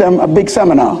teach them a big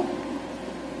seminar.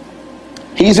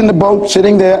 He's in the boat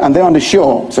sitting there, and they're on the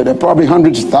shore. So there are probably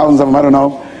hundreds, thousands of them, I don't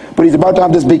know. But he's about to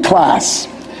have this big class.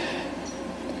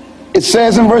 It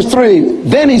says in verse 3,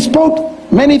 then he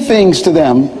spoke many things to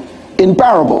them in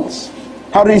parables.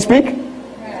 How did he speak?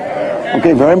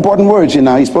 Okay, very important words here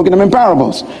now. He spoke to them in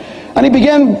parables. And he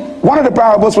began, one of the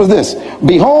parables was this.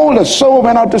 Behold, a sower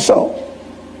went out to sow.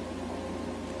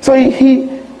 So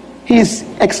he's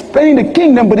explaining the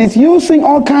kingdom, but he's using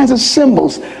all kinds of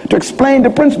symbols to explain the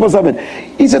principles of it.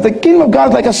 He said the kingdom of God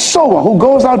is like a sower who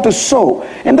goes out to sow.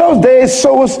 In those days,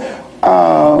 sowers,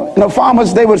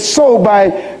 farmers, they would sow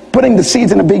by putting the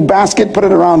seeds in a big basket, put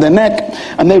it around their neck,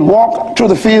 and they'd walk through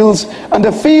the fields. And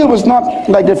the field was not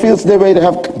like the fields today where they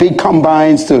have big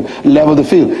combines to level the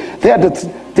field. They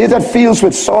had fields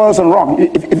with soils and rock.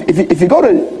 If you go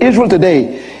to Israel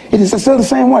today, it is still the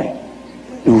same way.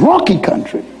 Rocky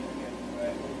country.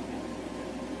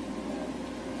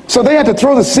 So they had to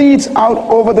throw the seeds out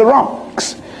over the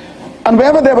rocks. And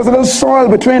wherever there was a little soil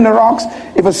between the rocks,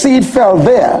 if a seed fell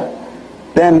there,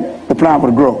 then the plant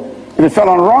would grow. If it fell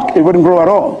on rock, it wouldn't grow at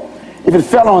all. If it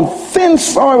fell on thin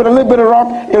soil with a little bit of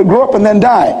rock, it would grow up and then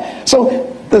die.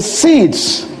 So the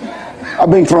seeds are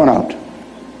being thrown out.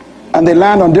 And they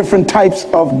land on different types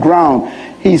of ground.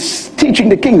 He's teaching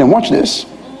the kingdom. Watch this.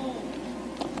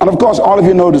 And of course, all of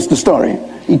you know the story.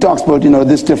 He talks about,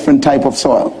 this different type of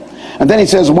soil. And then he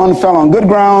says one fell on good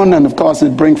ground, and of course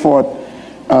it bring forth,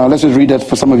 let's just read that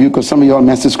for some of you, because some of you all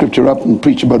mess the scripture up and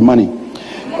preach about money.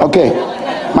 Okay,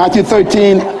 Matthew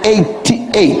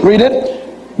 13:88, read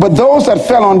it. But those that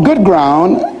fell on good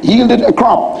ground yielded a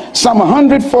crop, some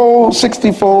 100-fold,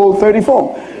 60-fold,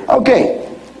 30-fold.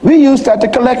 Okay, we use that to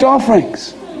collect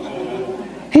offerings.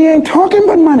 He ain't talking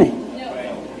about money.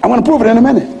 I'm going to prove it in a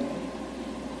minute.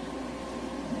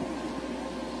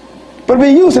 But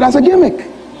we use it as a gimmick.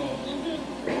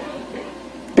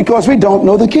 Because we don't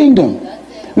know the kingdom.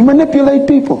 We manipulate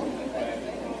people.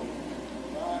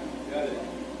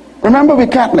 Remember, we're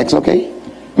Catholics, okay?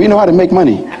 We know how to make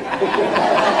money.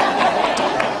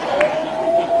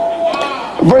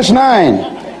 Verse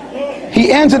 9.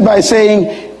 He answered by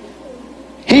saying,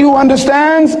 he who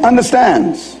understands,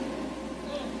 understands.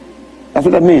 That's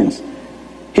what that means.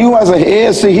 He who has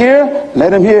ears to hear,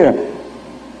 let him hear.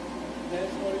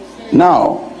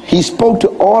 Now, he spoke to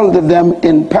all of them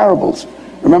in parables.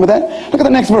 Remember that? Look at the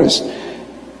next verse.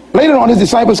 Later on, his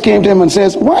disciples came to him and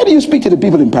says, why do you speak to the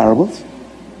people in parables?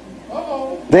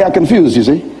 They are confused, you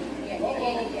see.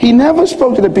 He never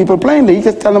spoke to the people plainly. He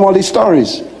just told them all these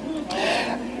stories.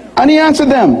 And he answered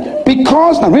them,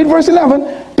 because, now read verse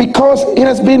 11, because it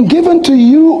has been given to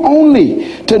you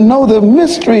only to know the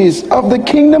mysteries of the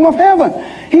kingdom of heaven.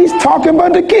 He's talking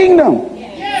about the kingdom.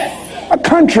 A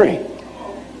country.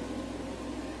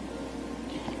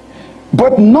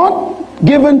 But not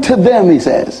given to them, he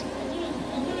says.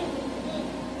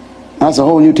 That's a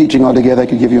whole new teaching altogether I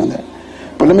could give you on that.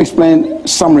 But let me explain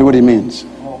summary what he means.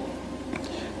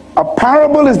 A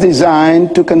parable is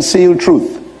designed to conceal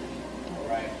truth.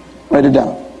 Write it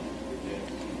down.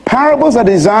 Parables are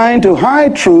designed to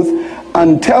hide truth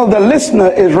until the listener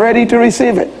is ready to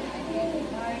receive it.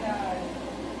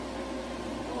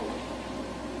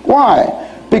 Why?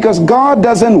 Because God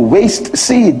doesn't waste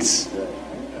seeds.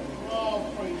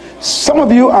 Some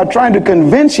of you are trying to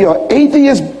convince your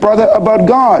atheist brother about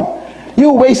God.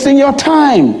 You're wasting your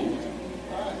time.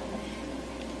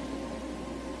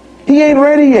 He ain't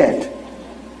ready yet.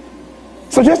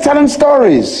 So just tell him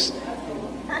stories.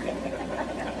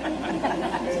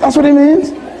 That's what he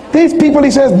means. These people,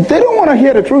 he says, they don't want to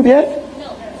hear the truth yet.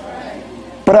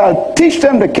 But I'll teach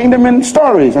them the kingdom in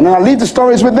stories. And then I'll leave the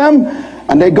stories with them.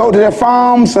 And they go to their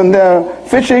farms and their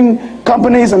fishing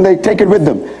companies and they take it with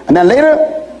them. And then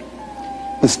later,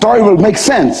 The story will make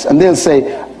sense, and they'll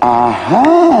say,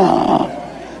 aha.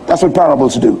 That's what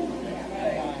parables do.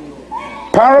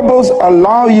 Parables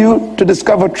allow you to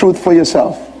discover truth for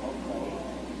yourself.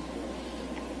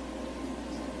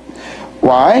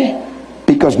 Why?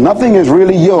 Because nothing is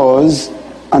really yours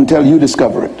until you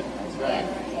discover it.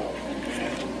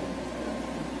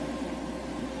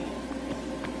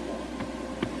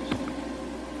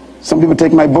 Some people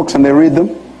take my books and they read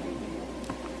them,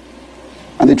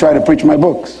 and they try to preach my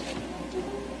books.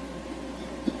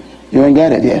 You ain't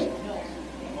got it yet.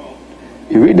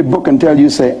 You read the book until you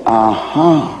say,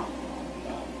 aha,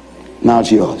 now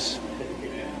it's yours.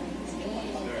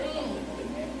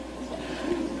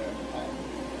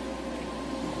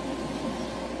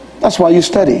 That's why you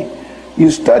study.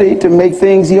 You study to make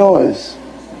things yours.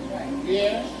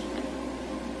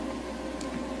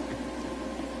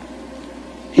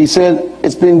 He said,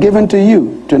 it's been given to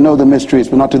you to know the mysteries,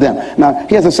 but not to them. Now,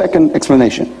 here's a second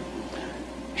explanation.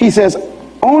 He says,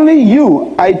 only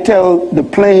you I tell the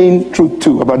plain truth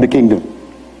to about the kingdom.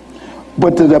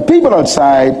 But to the people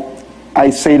outside, I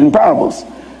say it in parables.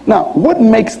 Now, what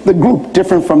makes the group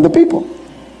different from the people?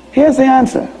 Here's the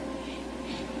answer.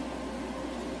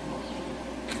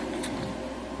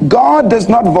 God does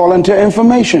not volunteer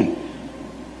information.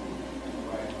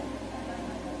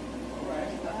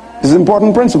 This is an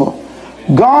important principle.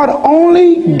 God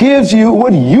only gives you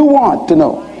what you want to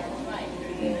know.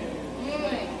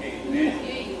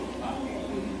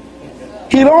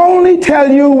 He'll only tell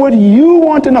you what you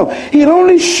want to know. He'll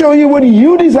only show you what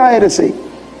you desire to see.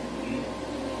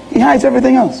 He hides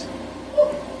everything else.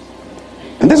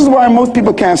 And this is why most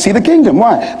people can't see the kingdom.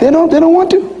 Why? They don't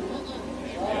want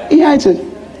to. He hides it.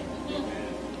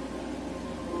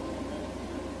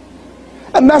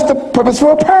 And that's the purpose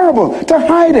for a parable, to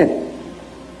hide it.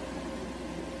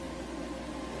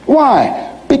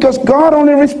 Why? Because God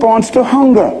only responds to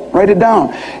hunger. Write it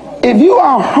down. If you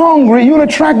are hungry, you'll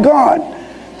attract God.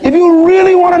 If you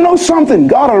really want to know something,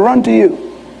 God will run to you.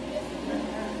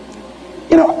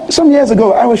 You know, some years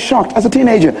ago, I was shocked as a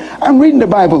teenager. I'm reading the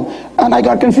Bible, and I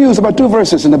got confused about two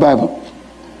verses in the Bible.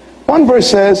 One verse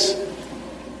says,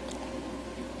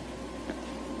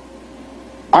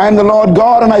 I am the Lord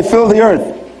God and I fill the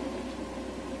earth.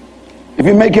 If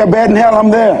you make your bed in hell, I'm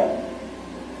there.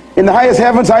 In the highest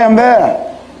heavens, I am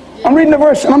there. I'm reading the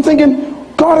verse and I'm thinking,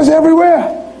 God is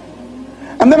everywhere.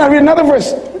 And then I read another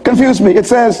verse, confused me. It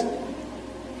says,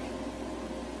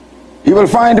 you will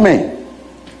find me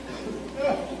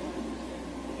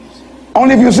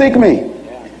only if you seek me,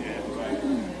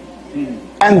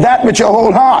 and that with your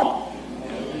whole heart.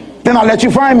 Then I'll let you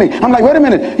find me. I'm like, wait a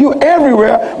minute, you're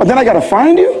everywhere, but then I got to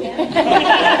find you?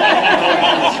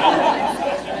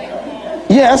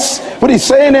 Yes, what he's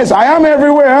saying is, I am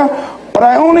everywhere, but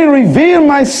I only reveal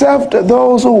myself to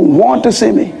those who want to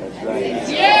see me.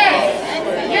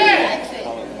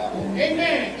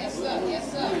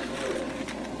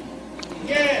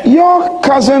 Your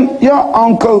cousin, your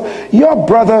uncle, your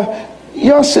brother,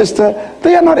 your sister,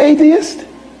 they are not atheists.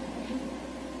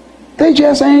 They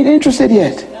just ain't interested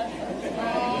yet.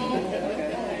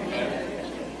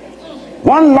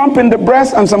 One lump in the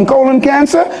breast and some colon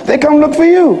cancer, they come look for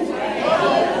you.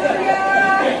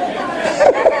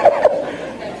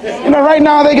 You know, right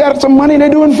now they got some money,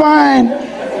 they're doing fine.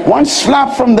 One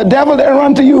slap from the devil, they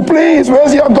run to you. Please,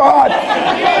 where's your God?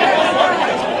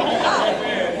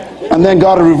 And then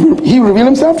God, he revealed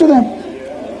himself to them.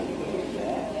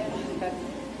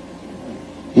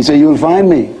 He said, you'll find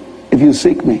me if you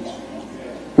seek me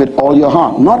with all your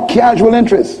heart, not casual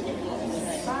interest.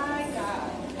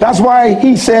 That's why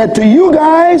he said to you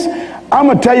guys, I'm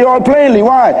going to tell you all plainly.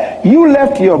 Why? You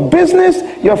left your business,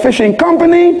 your fishing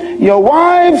company, your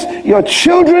wives, your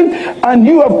children, and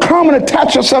you have come and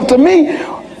attached yourself to me.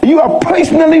 You are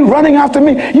personally running after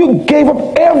me. You gave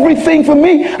up everything for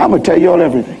me. I'm going to tell you all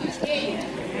everything.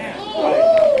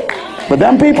 But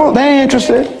them people, they ain't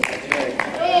interested.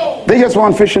 They just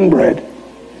want fish and bread.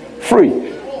 Free.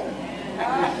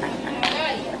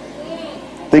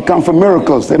 They come for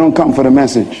miracles. They don't come for the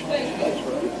message.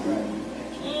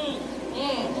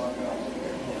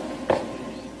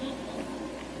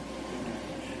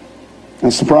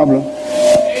 That's the problem.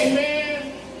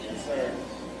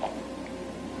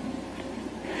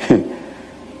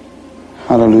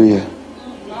 Hallelujah.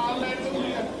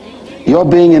 Your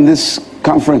being in this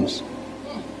conference,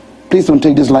 please don't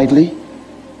take this lightly.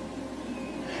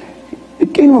 The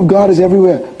kingdom of God is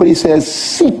everywhere, but he says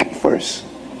seek first.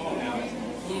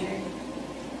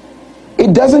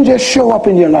 It doesn't just show up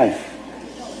in your life.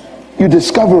 You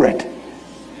discover it.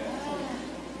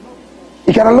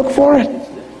 You gotta look for it.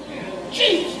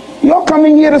 You're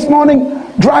coming here this morning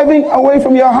driving away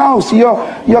from your house,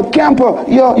 your camper,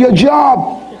 your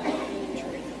job,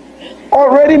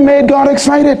 already made God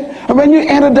excited. And when you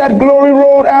entered that Glory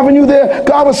Road Avenue there,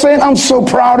 God was saying, I'm so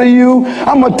proud of you.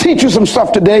 I'm going to teach you some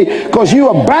stuff today because you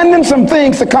abandoned some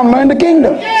things to come learn the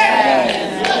kingdom.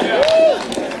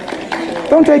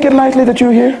 Don't take it lightly that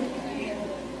you're here.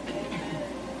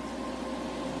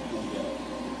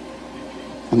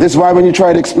 And this is why when you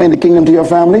try to explain the kingdom to your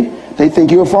family, they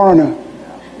think you're a foreigner.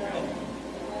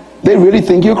 They really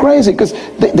think you're crazy because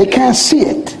they can't see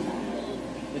it.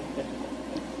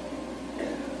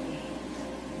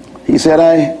 He said,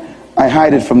 I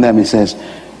hide it from them, he says.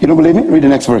 You don't believe me? Read the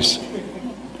next verse.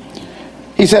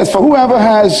 He says, for whoever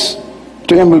has,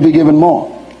 to him will be given more.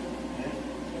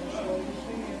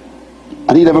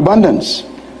 And he'd have abundance.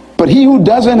 But he who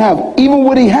doesn't have, even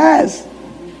what he has,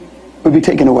 will be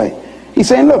taken away. He's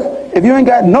saying, look, if you ain't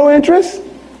got no interest,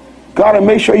 God will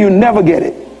make sure you never get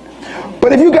it.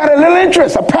 But if you got a little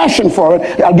interest, a passion for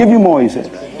it, I'll give you more, he says.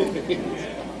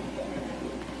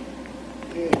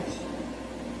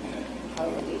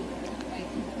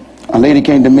 A lady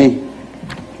came to me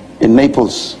in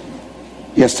Naples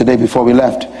yesterday before we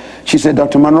left. She said,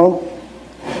 Dr. Munroe,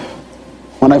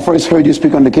 when I first heard you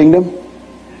speak on the kingdom,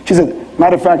 she said,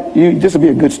 matter of fact, this will be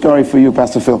a good story for you,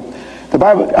 Pastor Phil. The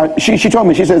Bible, she told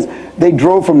me, she says, they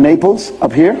drove from Naples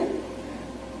up here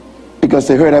because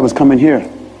they heard I was coming here.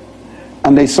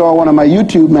 And they saw one of my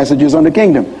YouTube messages on the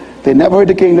kingdom. They never heard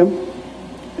the kingdom.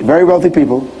 Very wealthy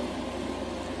people.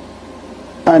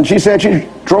 And she said she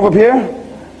drove up here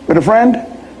with a friend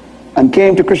and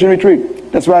came to Christian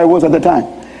Retreat. That's where I was at the time.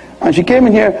 And she came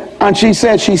in here and she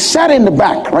said she sat in the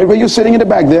back, right where you're sitting in the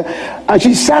back there, and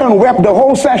she sat and wept the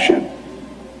whole session.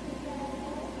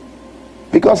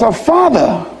 Because her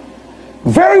father,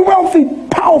 very wealthy,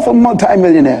 powerful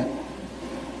multimillionaire,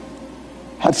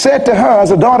 had said to her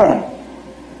as a daughter,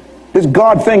 this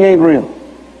God thing ain't real.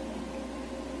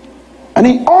 And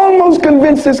he almost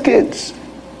convinced his kids.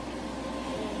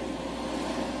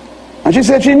 And she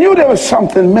said she knew there was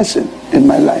something missing in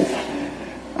my life.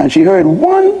 And she heard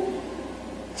one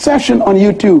session on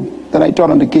YouTube that I taught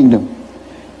on the kingdom.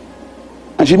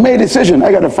 And she made a decision,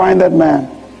 I got to find that man.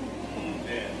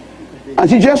 And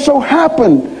she just so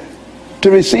happened to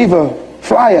receive a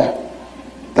flyer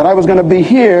that I was going to be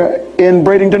here in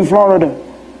Bradenton, Florida.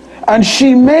 And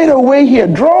she made her way here,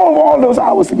 drove all those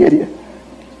hours to get here.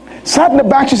 Sat in the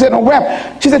back, she said, and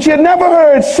wept. She said she had never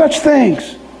heard such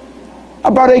things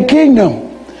about a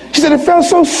kingdom. She said it felt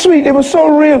so sweet, it was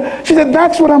so real. She said,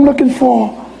 that's what I'm looking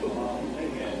for.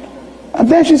 And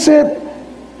then she said,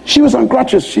 she was on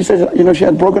crutches. She said, you know, she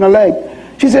had broken her leg.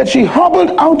 She said she hobbled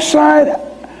outside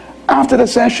after the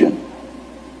session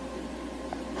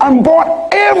and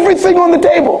bought everything on the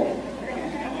table.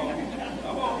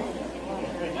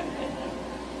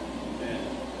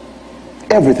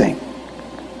 Everything.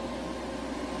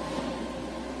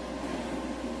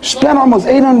 Spent almost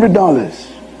 $800.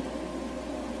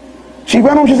 She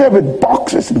went home, she said, with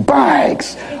boxes and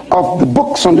bags of the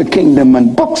books on the kingdom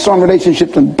and books on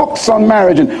relationships and books on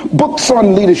marriage and books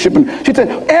on leadership. And she said,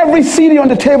 every CD on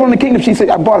the table in the kingdom, she said,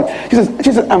 I bought it.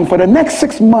 She said, and for the next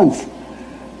 6 months,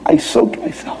 I soaked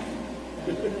myself.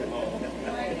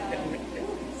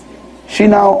 She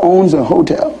now owns a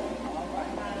hotel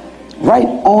right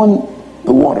on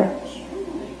the water.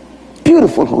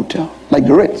 Beautiful hotel, like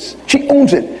the Ritz. She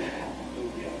owns it.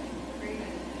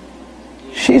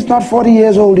 She's not 40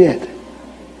 years old yet.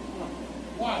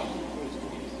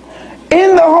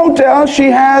 In the hotel,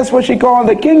 she has what she called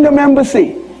the Kingdom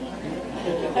Embassy.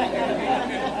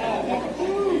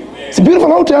 It's a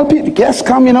beautiful hotel. Guests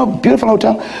come, you know, beautiful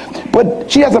hotel. But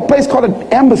she has a place called an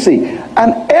embassy.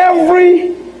 And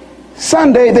every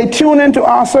Sunday, they tune into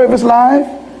our service live.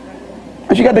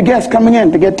 And she got the guests coming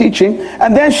in to get teaching.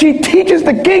 And then she teaches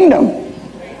the kingdom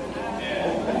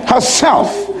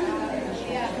herself.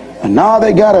 And now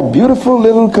they got a beautiful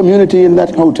little community in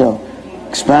that hotel,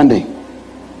 expanding.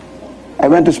 I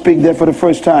went to speak there for the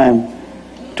first time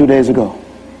 2 days ago.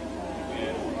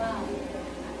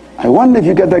 I wonder if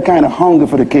you get that kind of hunger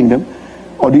for the kingdom,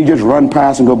 or do you just run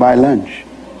past and go buy lunch?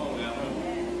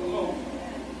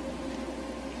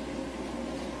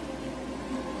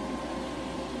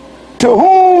 To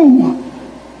whom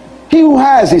he who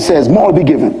has, he says, more will be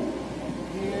given.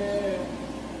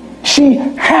 She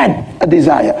had a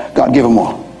desire, God give her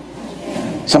more.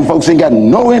 Some folks ain't got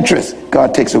no interest,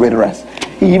 God takes away the rest.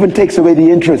 He even takes away the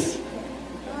interest.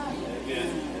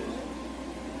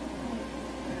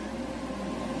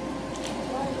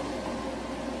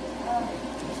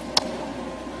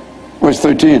 verse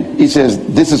 13. He says,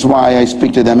 this is why I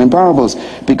speak to them in parables,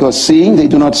 because seeing they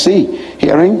do not see,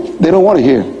 hearing they don't want to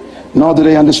hear, nor do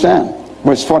they understand.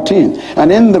 Verse 14.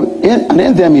 And in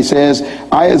them he says,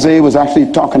 Isaiah was actually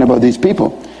talking about these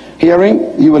people.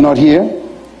 Hearing, you will not hear,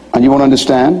 and you won't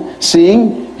understand.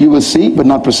 Seeing, you will see, but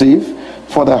not perceive.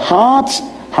 For the hearts,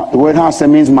 the word hearts there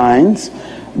means minds.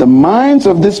 The minds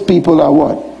of this people are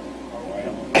what?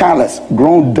 Callous,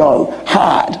 grown dull,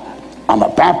 hard. I'm a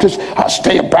Baptist, I'll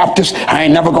stay a Baptist, I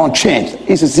ain't never gonna change.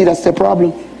 He says, see, that's their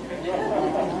problem.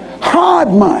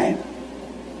 Hard mind.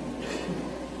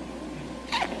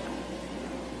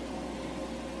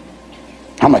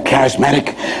 I'm a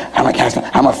charismatic,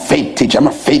 I'm a faith teacher, I'm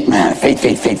a faith man,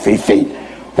 faith.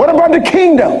 What about the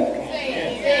kingdom?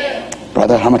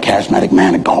 Brother, I'm a charismatic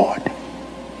man of God.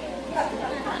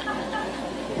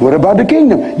 What about the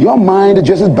kingdom? Your mind is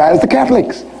just as bad as the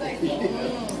Catholics.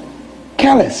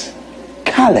 Callous.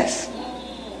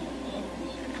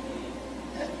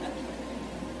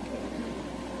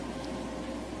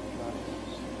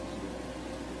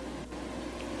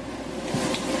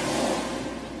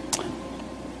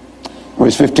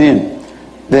 Verse 15.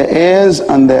 Their ears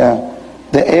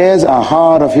are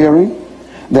hard of hearing.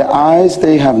 Their eyes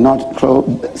they have not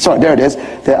closed. Sorry, there it is.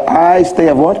 Their eyes they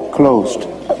have what? Closed.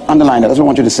 Underline that. That's what I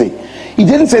want you to see. He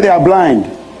didn't say they are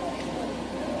blind.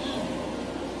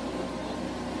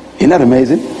 Isn't that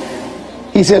amazing?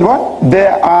 He said what?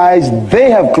 Their eyes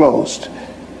they have closed.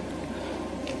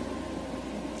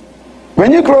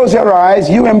 When you close your eyes,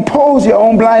 you impose your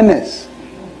own blindness.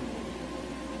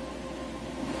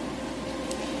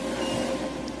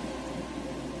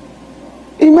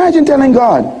 Imagine telling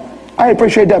God, I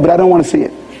appreciate that, but I don't want to see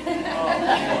it.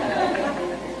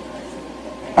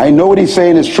 I know what he's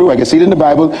saying is true. I can see it in the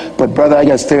Bible, but brother, I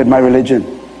got to stay with my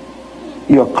religion.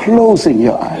 You're closing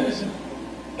your eyes.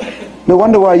 No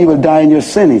wonder why you will die in your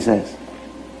sin, he says.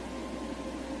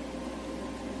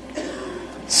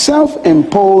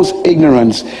 Self-imposed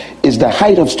ignorance is the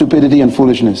height of stupidity and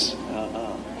foolishness.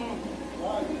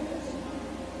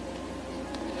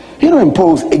 You don't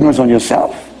impose ignorance on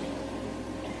yourself.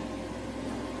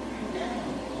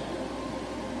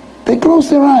 They close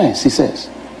their eyes, he says.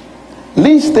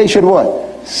 Least they should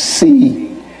what?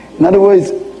 See. In other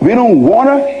words, we don't want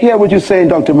to hear what you're saying,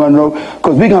 Dr. Munroe,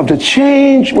 because we're going to have to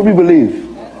change what we believe.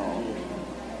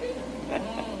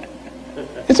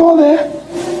 It's all there.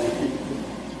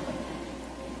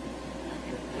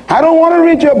 I don't want to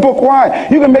read your book. Why?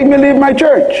 You can make me leave my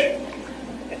church.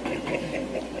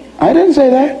 I didn't say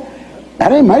that.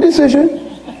 That ain't my decision.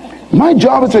 My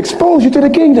job is to expose you to the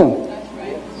kingdom.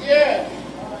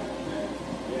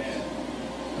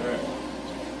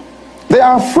 They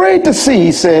are afraid to see,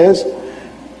 he says,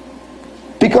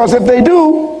 because if they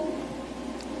do,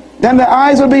 then their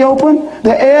eyes will be open,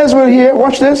 their ears will hear,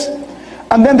 watch this,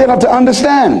 and then they'll have to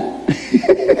understand.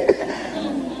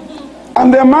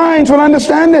 And their minds will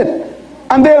understand it.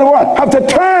 And they'll what? Have to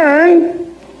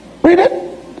turn, read it,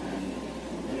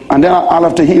 and then I'll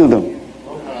have to heal them.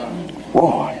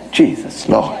 Lord, Jesus,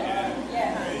 Lord.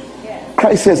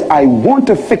 Christ says, I want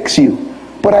to fix you.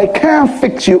 But I can't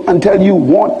fix you until you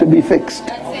want to be fixed.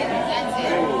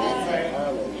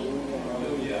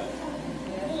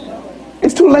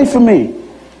 It's too late for me.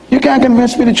 You can't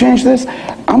convince me to change this.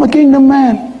 I'm a kingdom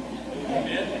man.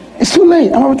 It's too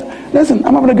late. Listen,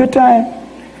 I'm having a good time.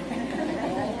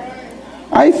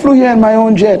 I flew here in my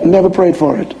own jet and never prayed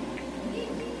for it.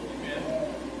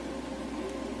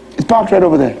 It's parked right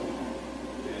over there.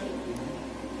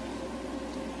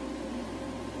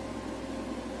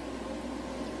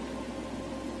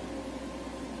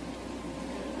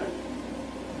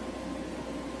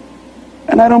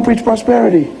 And I don't preach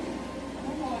prosperity.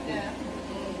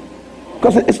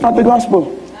 Because it's not the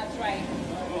gospel. That's right.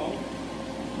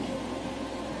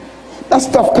 That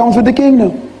stuff comes with the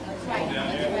kingdom. That's right.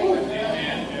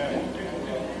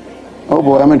 Oh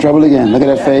boy, I'm in trouble again. Look at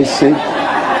that face, see?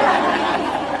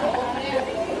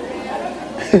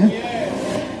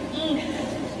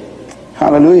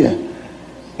 Hallelujah.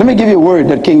 Let me give you a word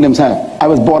that kingdoms have. I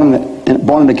was born in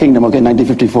the kingdom, okay,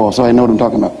 1954, so I know what I'm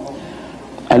talking about.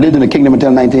 I lived in the kingdom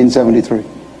until 1973.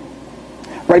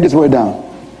 Write this word down.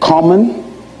 Common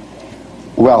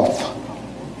wealth.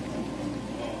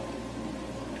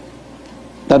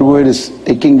 That word is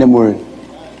a kingdom word.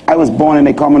 I was born in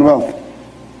a commonwealth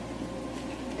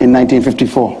in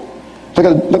 1954.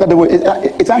 Look at the word.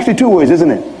 It's actually two words,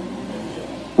 isn't it?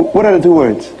 What are the two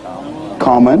words?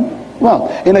 Common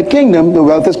wealth. In a kingdom, the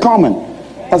wealth is common.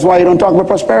 That's why you don't talk about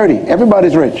prosperity.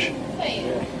 Everybody's rich.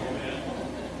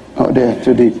 Oh, there,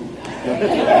 too deep.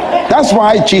 That's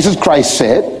why Jesus Christ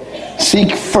said,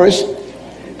 seek first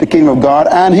the kingdom of God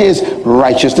and his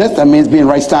righteousness. That means being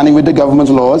right standing with the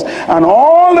government's laws. And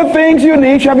all the things you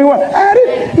need shall be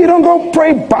added. You don't go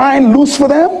pray, bind, loose for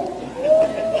them.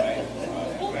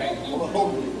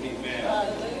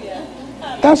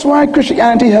 That's why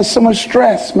Christianity has so much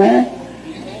stress, man.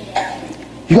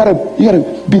 You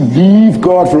gotta believe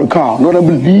God for a car. Lord, I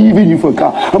believe in you for a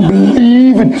car. I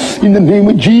believe in the name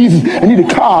of Jesus. I need a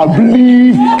car. I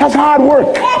believe. That's hard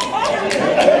work.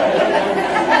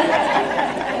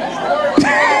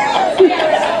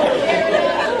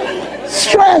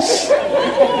 Stress.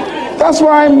 That's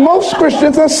why most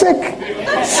Christians are sick.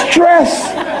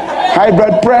 Stress. High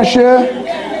blood pressure.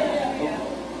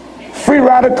 Free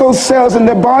radical cells in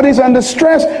their bodies under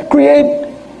stress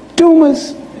create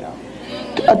tumors.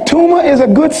 A tumor is a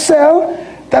good cell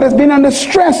that has been under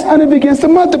stress and it begins to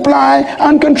multiply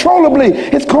uncontrollably.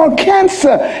 It's called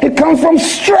cancer. It comes from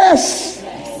stress.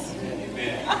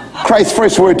 Christ's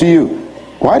first word to you: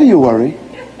 why do you worry?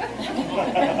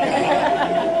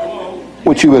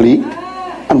 What you will eat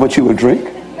and what you will drink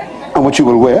and what you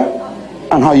will wear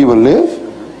and how you will live.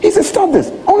 He says, stop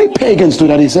this. Only pagans do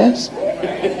that, he says.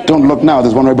 Don't look now,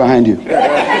 there's one right behind you.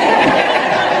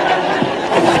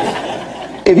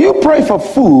 If you pray for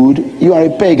food, you are a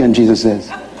pagan, Jesus says.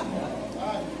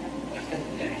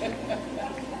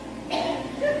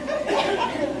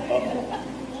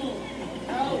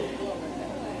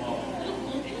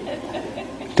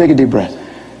 Take a deep breath.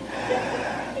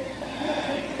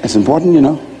 It's important, you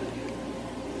know,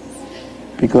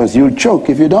 because you'll choke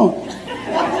if you don't.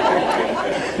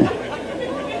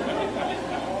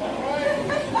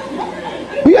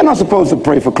 We are not supposed to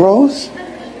pray for clothes.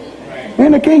 We're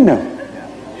in the kingdom.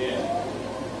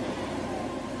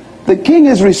 The king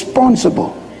is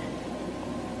responsible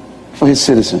for his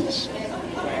citizens.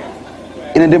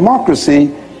 In a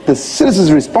democracy, the citizens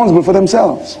are responsible for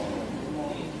themselves.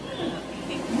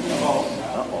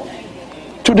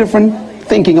 Two different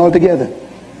thinking altogether.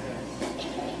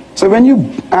 So when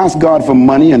you ask God for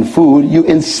money and food, you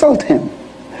insult him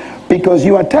because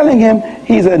you are telling him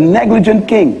he's a negligent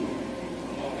king.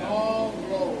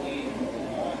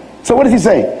 So what does he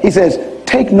say? He says,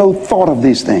 take no thought of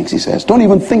these things, he says. Don't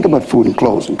even think about food and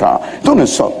clothes and car. Don't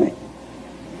insult me.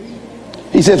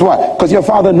 He says what? Because your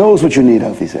father knows what you need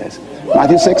of, he says.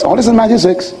 Matthew 6. All this is Matthew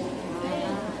 6.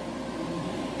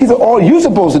 He said, all you're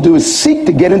supposed to do is seek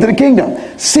to get into the kingdom.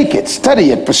 Seek it,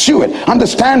 study it, pursue it,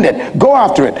 understand it, go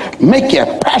after it, make your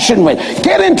passion with it.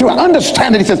 Get into it,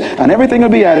 understand it, he says, and everything will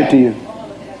be added to you.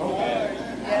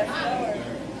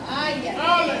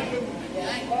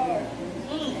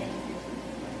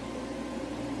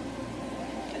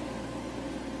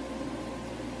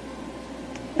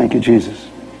 Thank you, Jesus.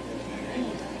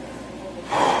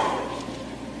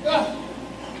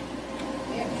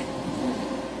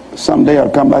 Someday I'll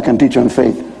come back and teach on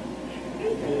faith.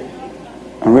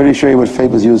 I'm really show you what faith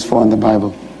was used for in the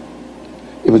Bible.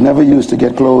 It was never used to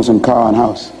get clothes and car and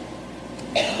house.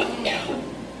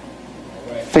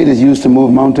 Faith is used to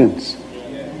move mountains.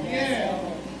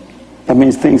 That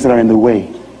means things that are in the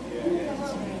way.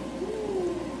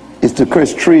 It's to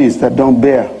curse trees that don't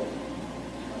bear.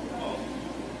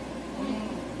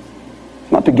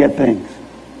 Not to get things.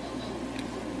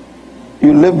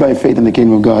 You live by faith in the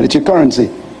kingdom of God. It's your currency.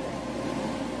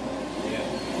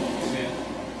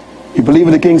 You believe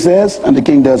what the king says, and the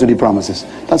king does what he promises.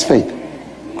 That's faith.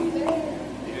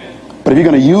 But if you're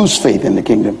going to use faith in the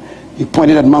kingdom, you point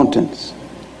it at mountains.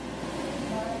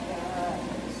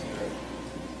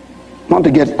 Not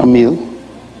to get a meal.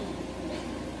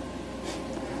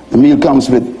 The meal comes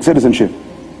with citizenship.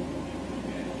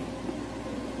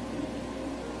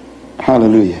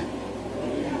 Hallelujah.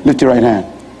 Lift your right hand.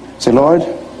 Say, Lord,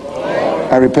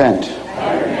 I repent.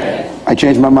 I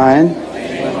change my mind.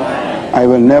 I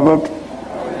will never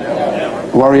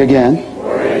worry again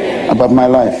about my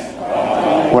life.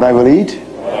 What I will eat,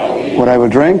 what I will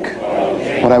drink,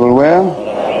 what I will wear,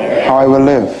 how I will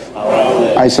live.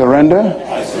 I surrender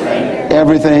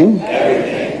everything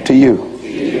to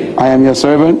you. I am your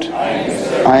servant.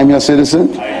 I am your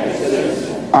citizen.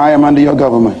 I am under your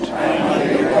government.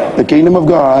 The kingdom of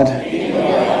God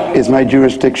is my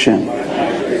jurisdiction.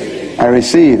 I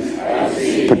receive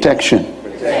protection,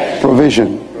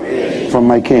 provision from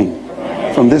my king.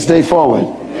 From this day forward,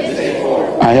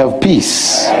 I have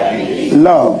peace,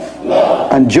 love,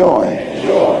 and joy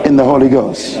in the Holy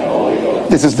Ghost.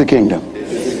 This is the kingdom.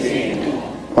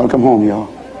 Welcome home, y'all.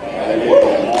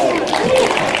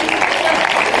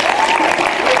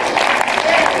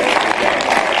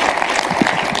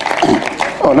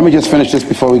 Oh, let me just finish this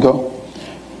before we go.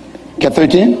 Get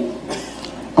 13?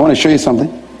 I want to show you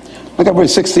something. Look at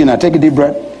verse 16 now. Take a deep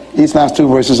breath. These last two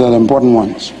verses are the important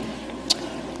ones.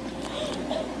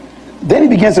 Then he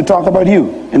begins to talk about you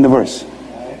in the verse.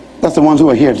 That's the ones who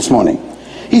are here this morning.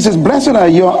 He says, blessed are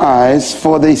your eyes,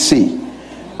 for they see,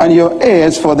 and your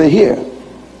ears, for they hear.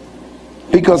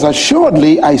 Because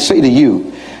assuredly I say to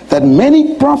you, that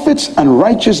many prophets and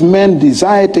righteous men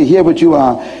desired to hear what you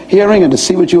are hearing and to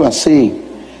see what you are seeing,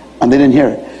 and they didn't hear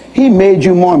it. He made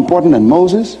you more important than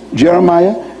Moses,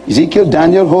 Jeremiah, Ezekiel,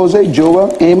 Daniel, Hosea,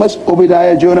 Joel, Amos,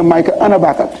 Obadiah, Jonah, Micah, and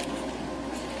Habakkuk.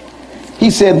 He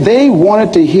said they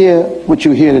wanted to hear what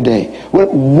you hear today.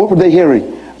 What were they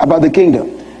hearing? About the kingdom.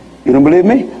 You don't believe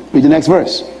me? Read the next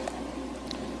verse.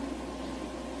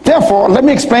 Therefore, let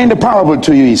me explain the parable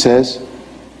to you, he says.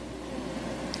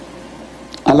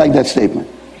 I like that statement.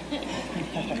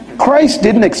 Christ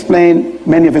didn't explain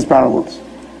many of his parables.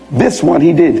 This one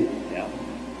he did.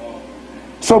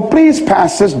 So please,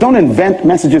 pastors, don't invent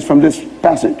messages from this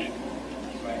passage.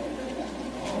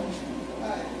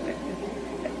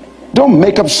 Don't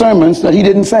make up sermons that he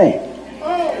didn't say.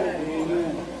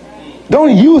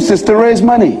 Don't use this to raise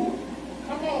money.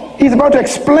 He's about to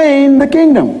explain the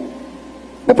kingdom,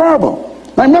 the parable.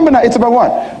 Now remember, now it's about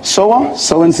what? Sower,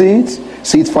 sowing seeds,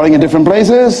 seeds falling in different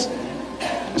places,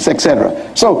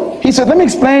 etc. So he said, let me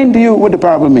explain to you what the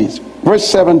parable means.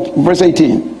 Verse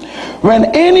 18. When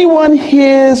anyone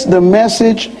hears the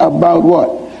message about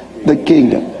what? The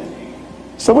kingdom.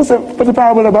 So what's the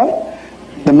parable about?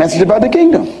 The message about the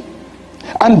kingdom.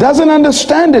 And doesn't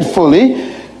understand it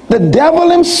fully, the devil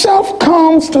himself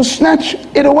comes to snatch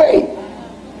it away.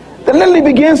 Then literally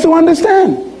begins to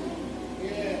understand.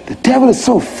 The devil is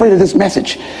so afraid of this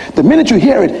message. The minute you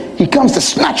hear it, he comes to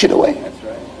snatch it away.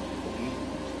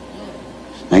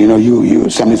 Now you know, you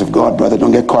Assemblies of God, brother,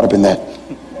 don't get caught up in that.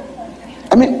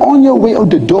 I mean, on your way out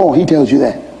the door, he tells you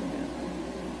that.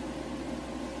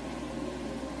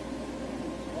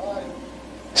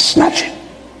 Snatch it.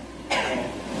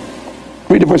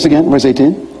 Read the verse again, verse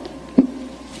 18.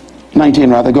 19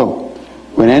 rather, go.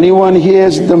 When anyone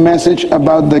hears the message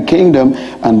about the kingdom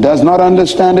and does not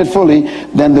understand it fully,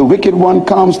 then the wicked one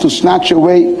comes to snatch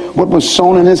away what was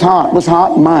sown in his heart. What's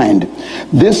heart? Mind.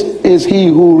 This is he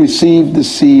who received the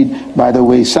seed by the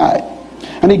wayside.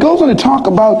 And he goes on to talk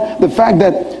about the fact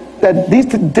that these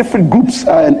different groups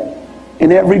are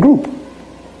in every group.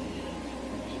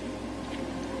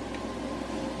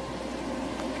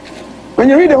 When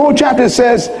you read the whole chapter, it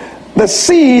says the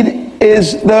seed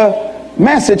is the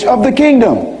message of the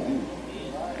kingdom,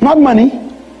 not money.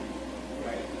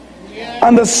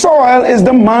 And the soil is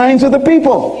the minds of the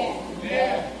people.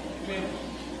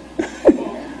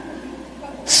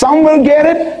 Some will get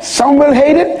it, some will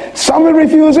hate it, some will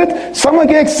refuse it, some will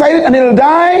get excited and it'll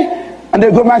die, and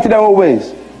they'll go back to their old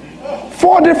ways.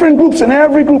 4 different groups in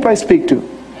every group I speak to.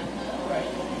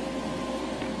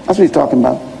 That's what he's talking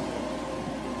about.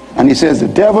 And he says the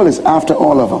devil is after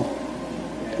all of them,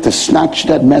 to snatch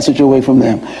that message away from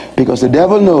them. Because the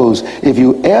devil knows if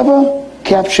you ever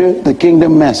capture the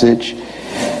kingdom message,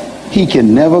 he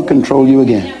can never control you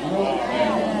again.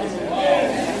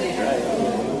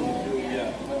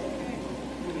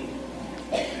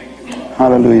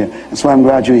 Hallelujah. That's why I'm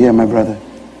glad you're here, my brother.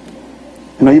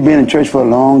 You know, you've been in church for a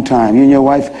long time. You and your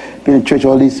wife been in church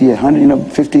all these years,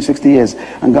 50, 60 years.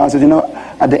 And God says, you know,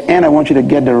 at the end I want you to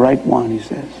get the right one, he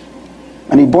says.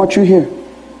 And he brought you here.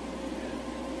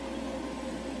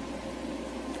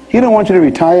 He don't want you to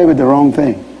retire with the wrong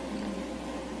thing.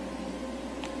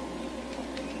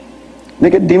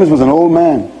 Nicodemus was an old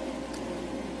man.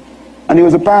 And he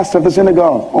was a pastor of the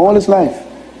synagogue all his life.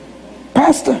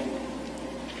 Pastor.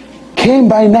 Came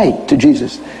by night to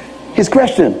Jesus. His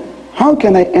question, how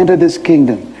can I enter this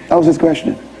kingdom? That was his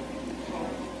question.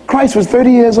 Christ was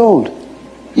 30 years old.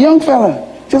 Young fella.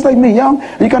 Just like me, young.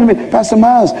 And you come to me, Pastor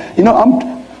Myles, you know,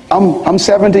 I'm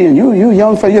 70 and you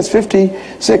young fella, you're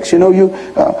 56, you know,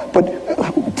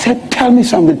 tell me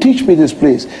something, teach me this,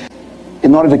 please,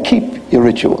 in order to keep your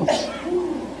rituals.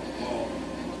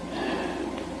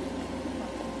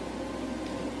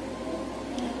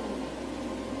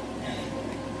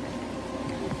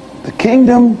 The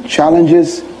kingdom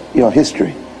challenges your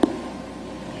history.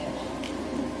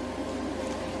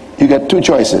 You got 2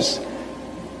 choices.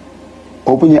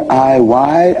 Open your eye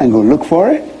wide and go look for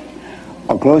it,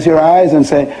 or close your eyes and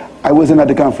say, I wasn't at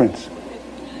the conference.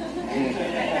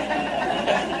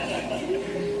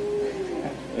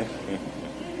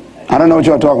 I don't know what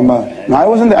you're talking about. No, I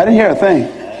wasn't there. I didn't hear a thing.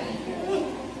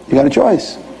 You got a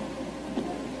choice.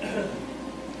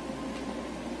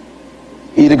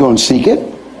 Either go and seek it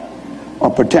or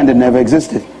pretend it never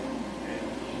existed.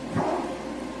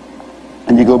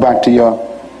 And you go back to your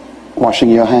washing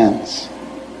your hands.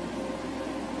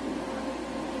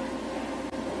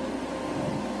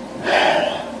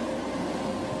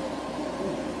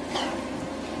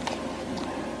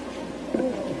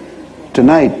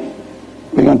 Tonight,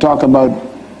 we're going to talk about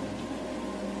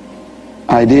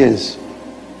ideas.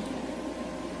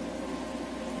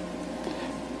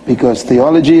 Because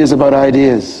theology is about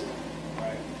ideas.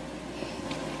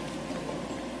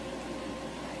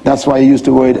 That's why I use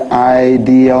the word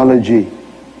ideology.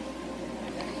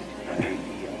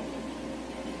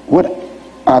 What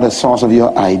are the source of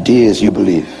your ideas, you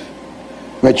believe?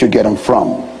 Where'd you get them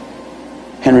from?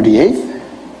 Henry VIII?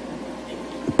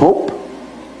 The Pope?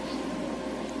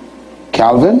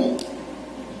 Calvin?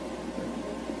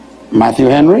 Matthew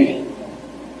Henry?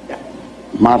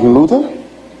 Martin Luther?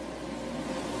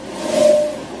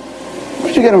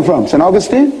 Where'd you get them from? St.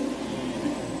 Augustine?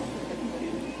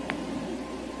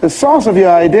 The source of your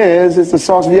ideas is the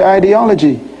source of your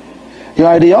ideology. Your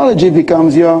ideology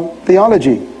becomes your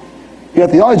theology. Your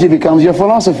theology becomes your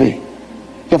philosophy.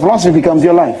 Your philosophy becomes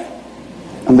your life.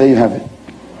 And there you have it.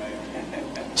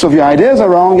 So if your ideas are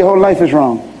wrong, your whole life is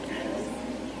wrong.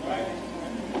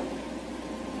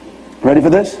 Ready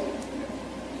for this?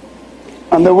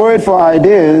 And the word for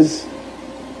ideas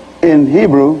in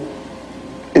Hebrew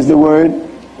is the word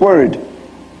word.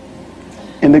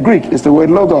 In the Greek, it's the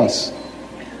word logos.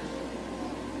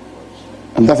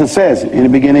 And thus it says, in the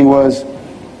beginning was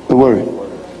the word,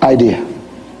 idea.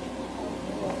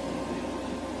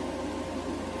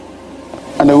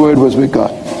 And the word was with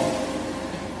God.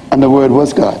 And the word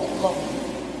was God.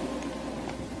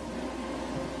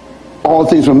 All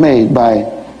things were made by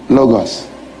logos,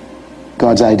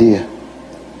 God's idea.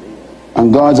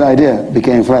 And God's idea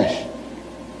became flesh.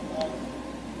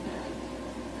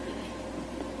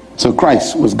 So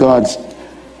Christ was God's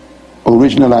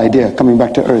original idea coming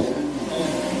back to earth.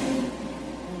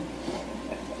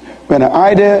 When an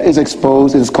idea is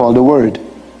exposed, it's called a word.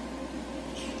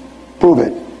 Prove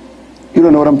it. You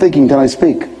don't know what I'm thinking until I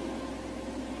speak.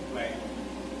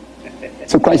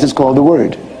 So Christ is called the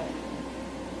Word.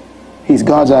 He's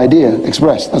God's idea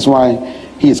expressed. That's why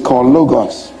he is called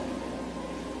Logos.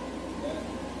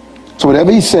 So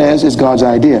whatever he says is God's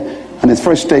idea. And his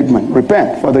first statement,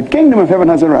 repent, for the kingdom of heaven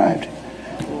has arrived.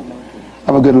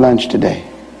 Have a good lunch today.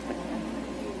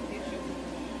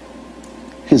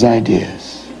 His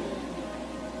ideas.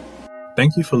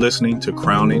 Thank you for listening to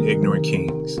Crowning Ignorant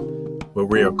Kings, where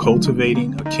we are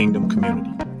cultivating a kingdom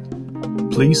community.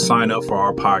 Please sign up for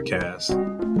our podcast,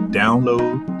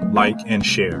 download, like, and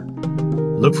share.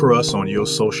 Look for us on your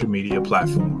social media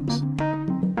platforms.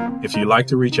 If you'd like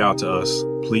to reach out to us,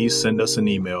 please send us an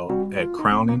email at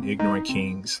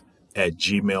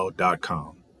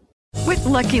crowninignorantkings@gmail.com. With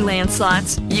Lucky Land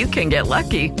Slots, you can get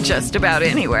lucky just about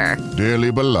anywhere.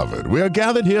 Dearly beloved, we are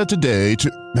gathered here today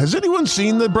to... Has anyone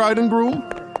seen the bride and groom?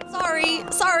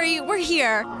 Sorry, we're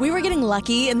here. We were getting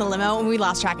lucky in the limo and we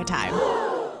lost track of time.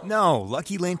 No,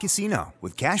 Lucky Land Casino,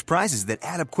 with cash prizes that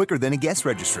add up quicker than a guest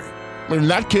registry. In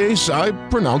that case, I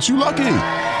pronounce you lucky.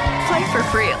 Play for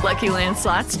free at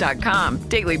LuckyLandSlots.com.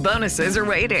 Daily bonuses are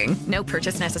waiting. No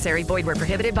purchase necessary. Void where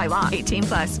prohibited by law.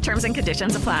 18+. Terms and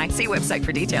conditions apply. See website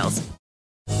for details.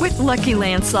 With Lucky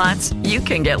Land Slots, you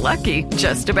can get lucky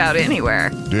just about anywhere.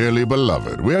 Dearly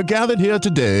beloved, we are gathered here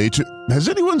today to... Has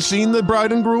anyone seen the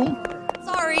bride and groom?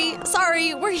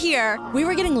 Sorry, we're here. We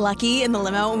were getting lucky in the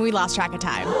limo and we lost track of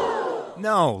time.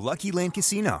 No, Lucky Land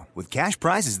Casino, with cash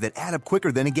prizes that add up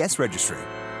quicker than a guest registry.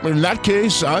 In that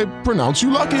case, I pronounce you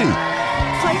lucky.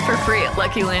 Play for free at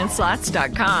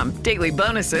LuckyLandSlots.com. Daily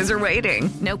bonuses are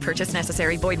waiting. No purchase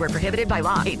necessary. Void where prohibited by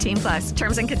law. 18+.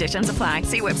 Terms and conditions apply.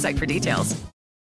 See website for details.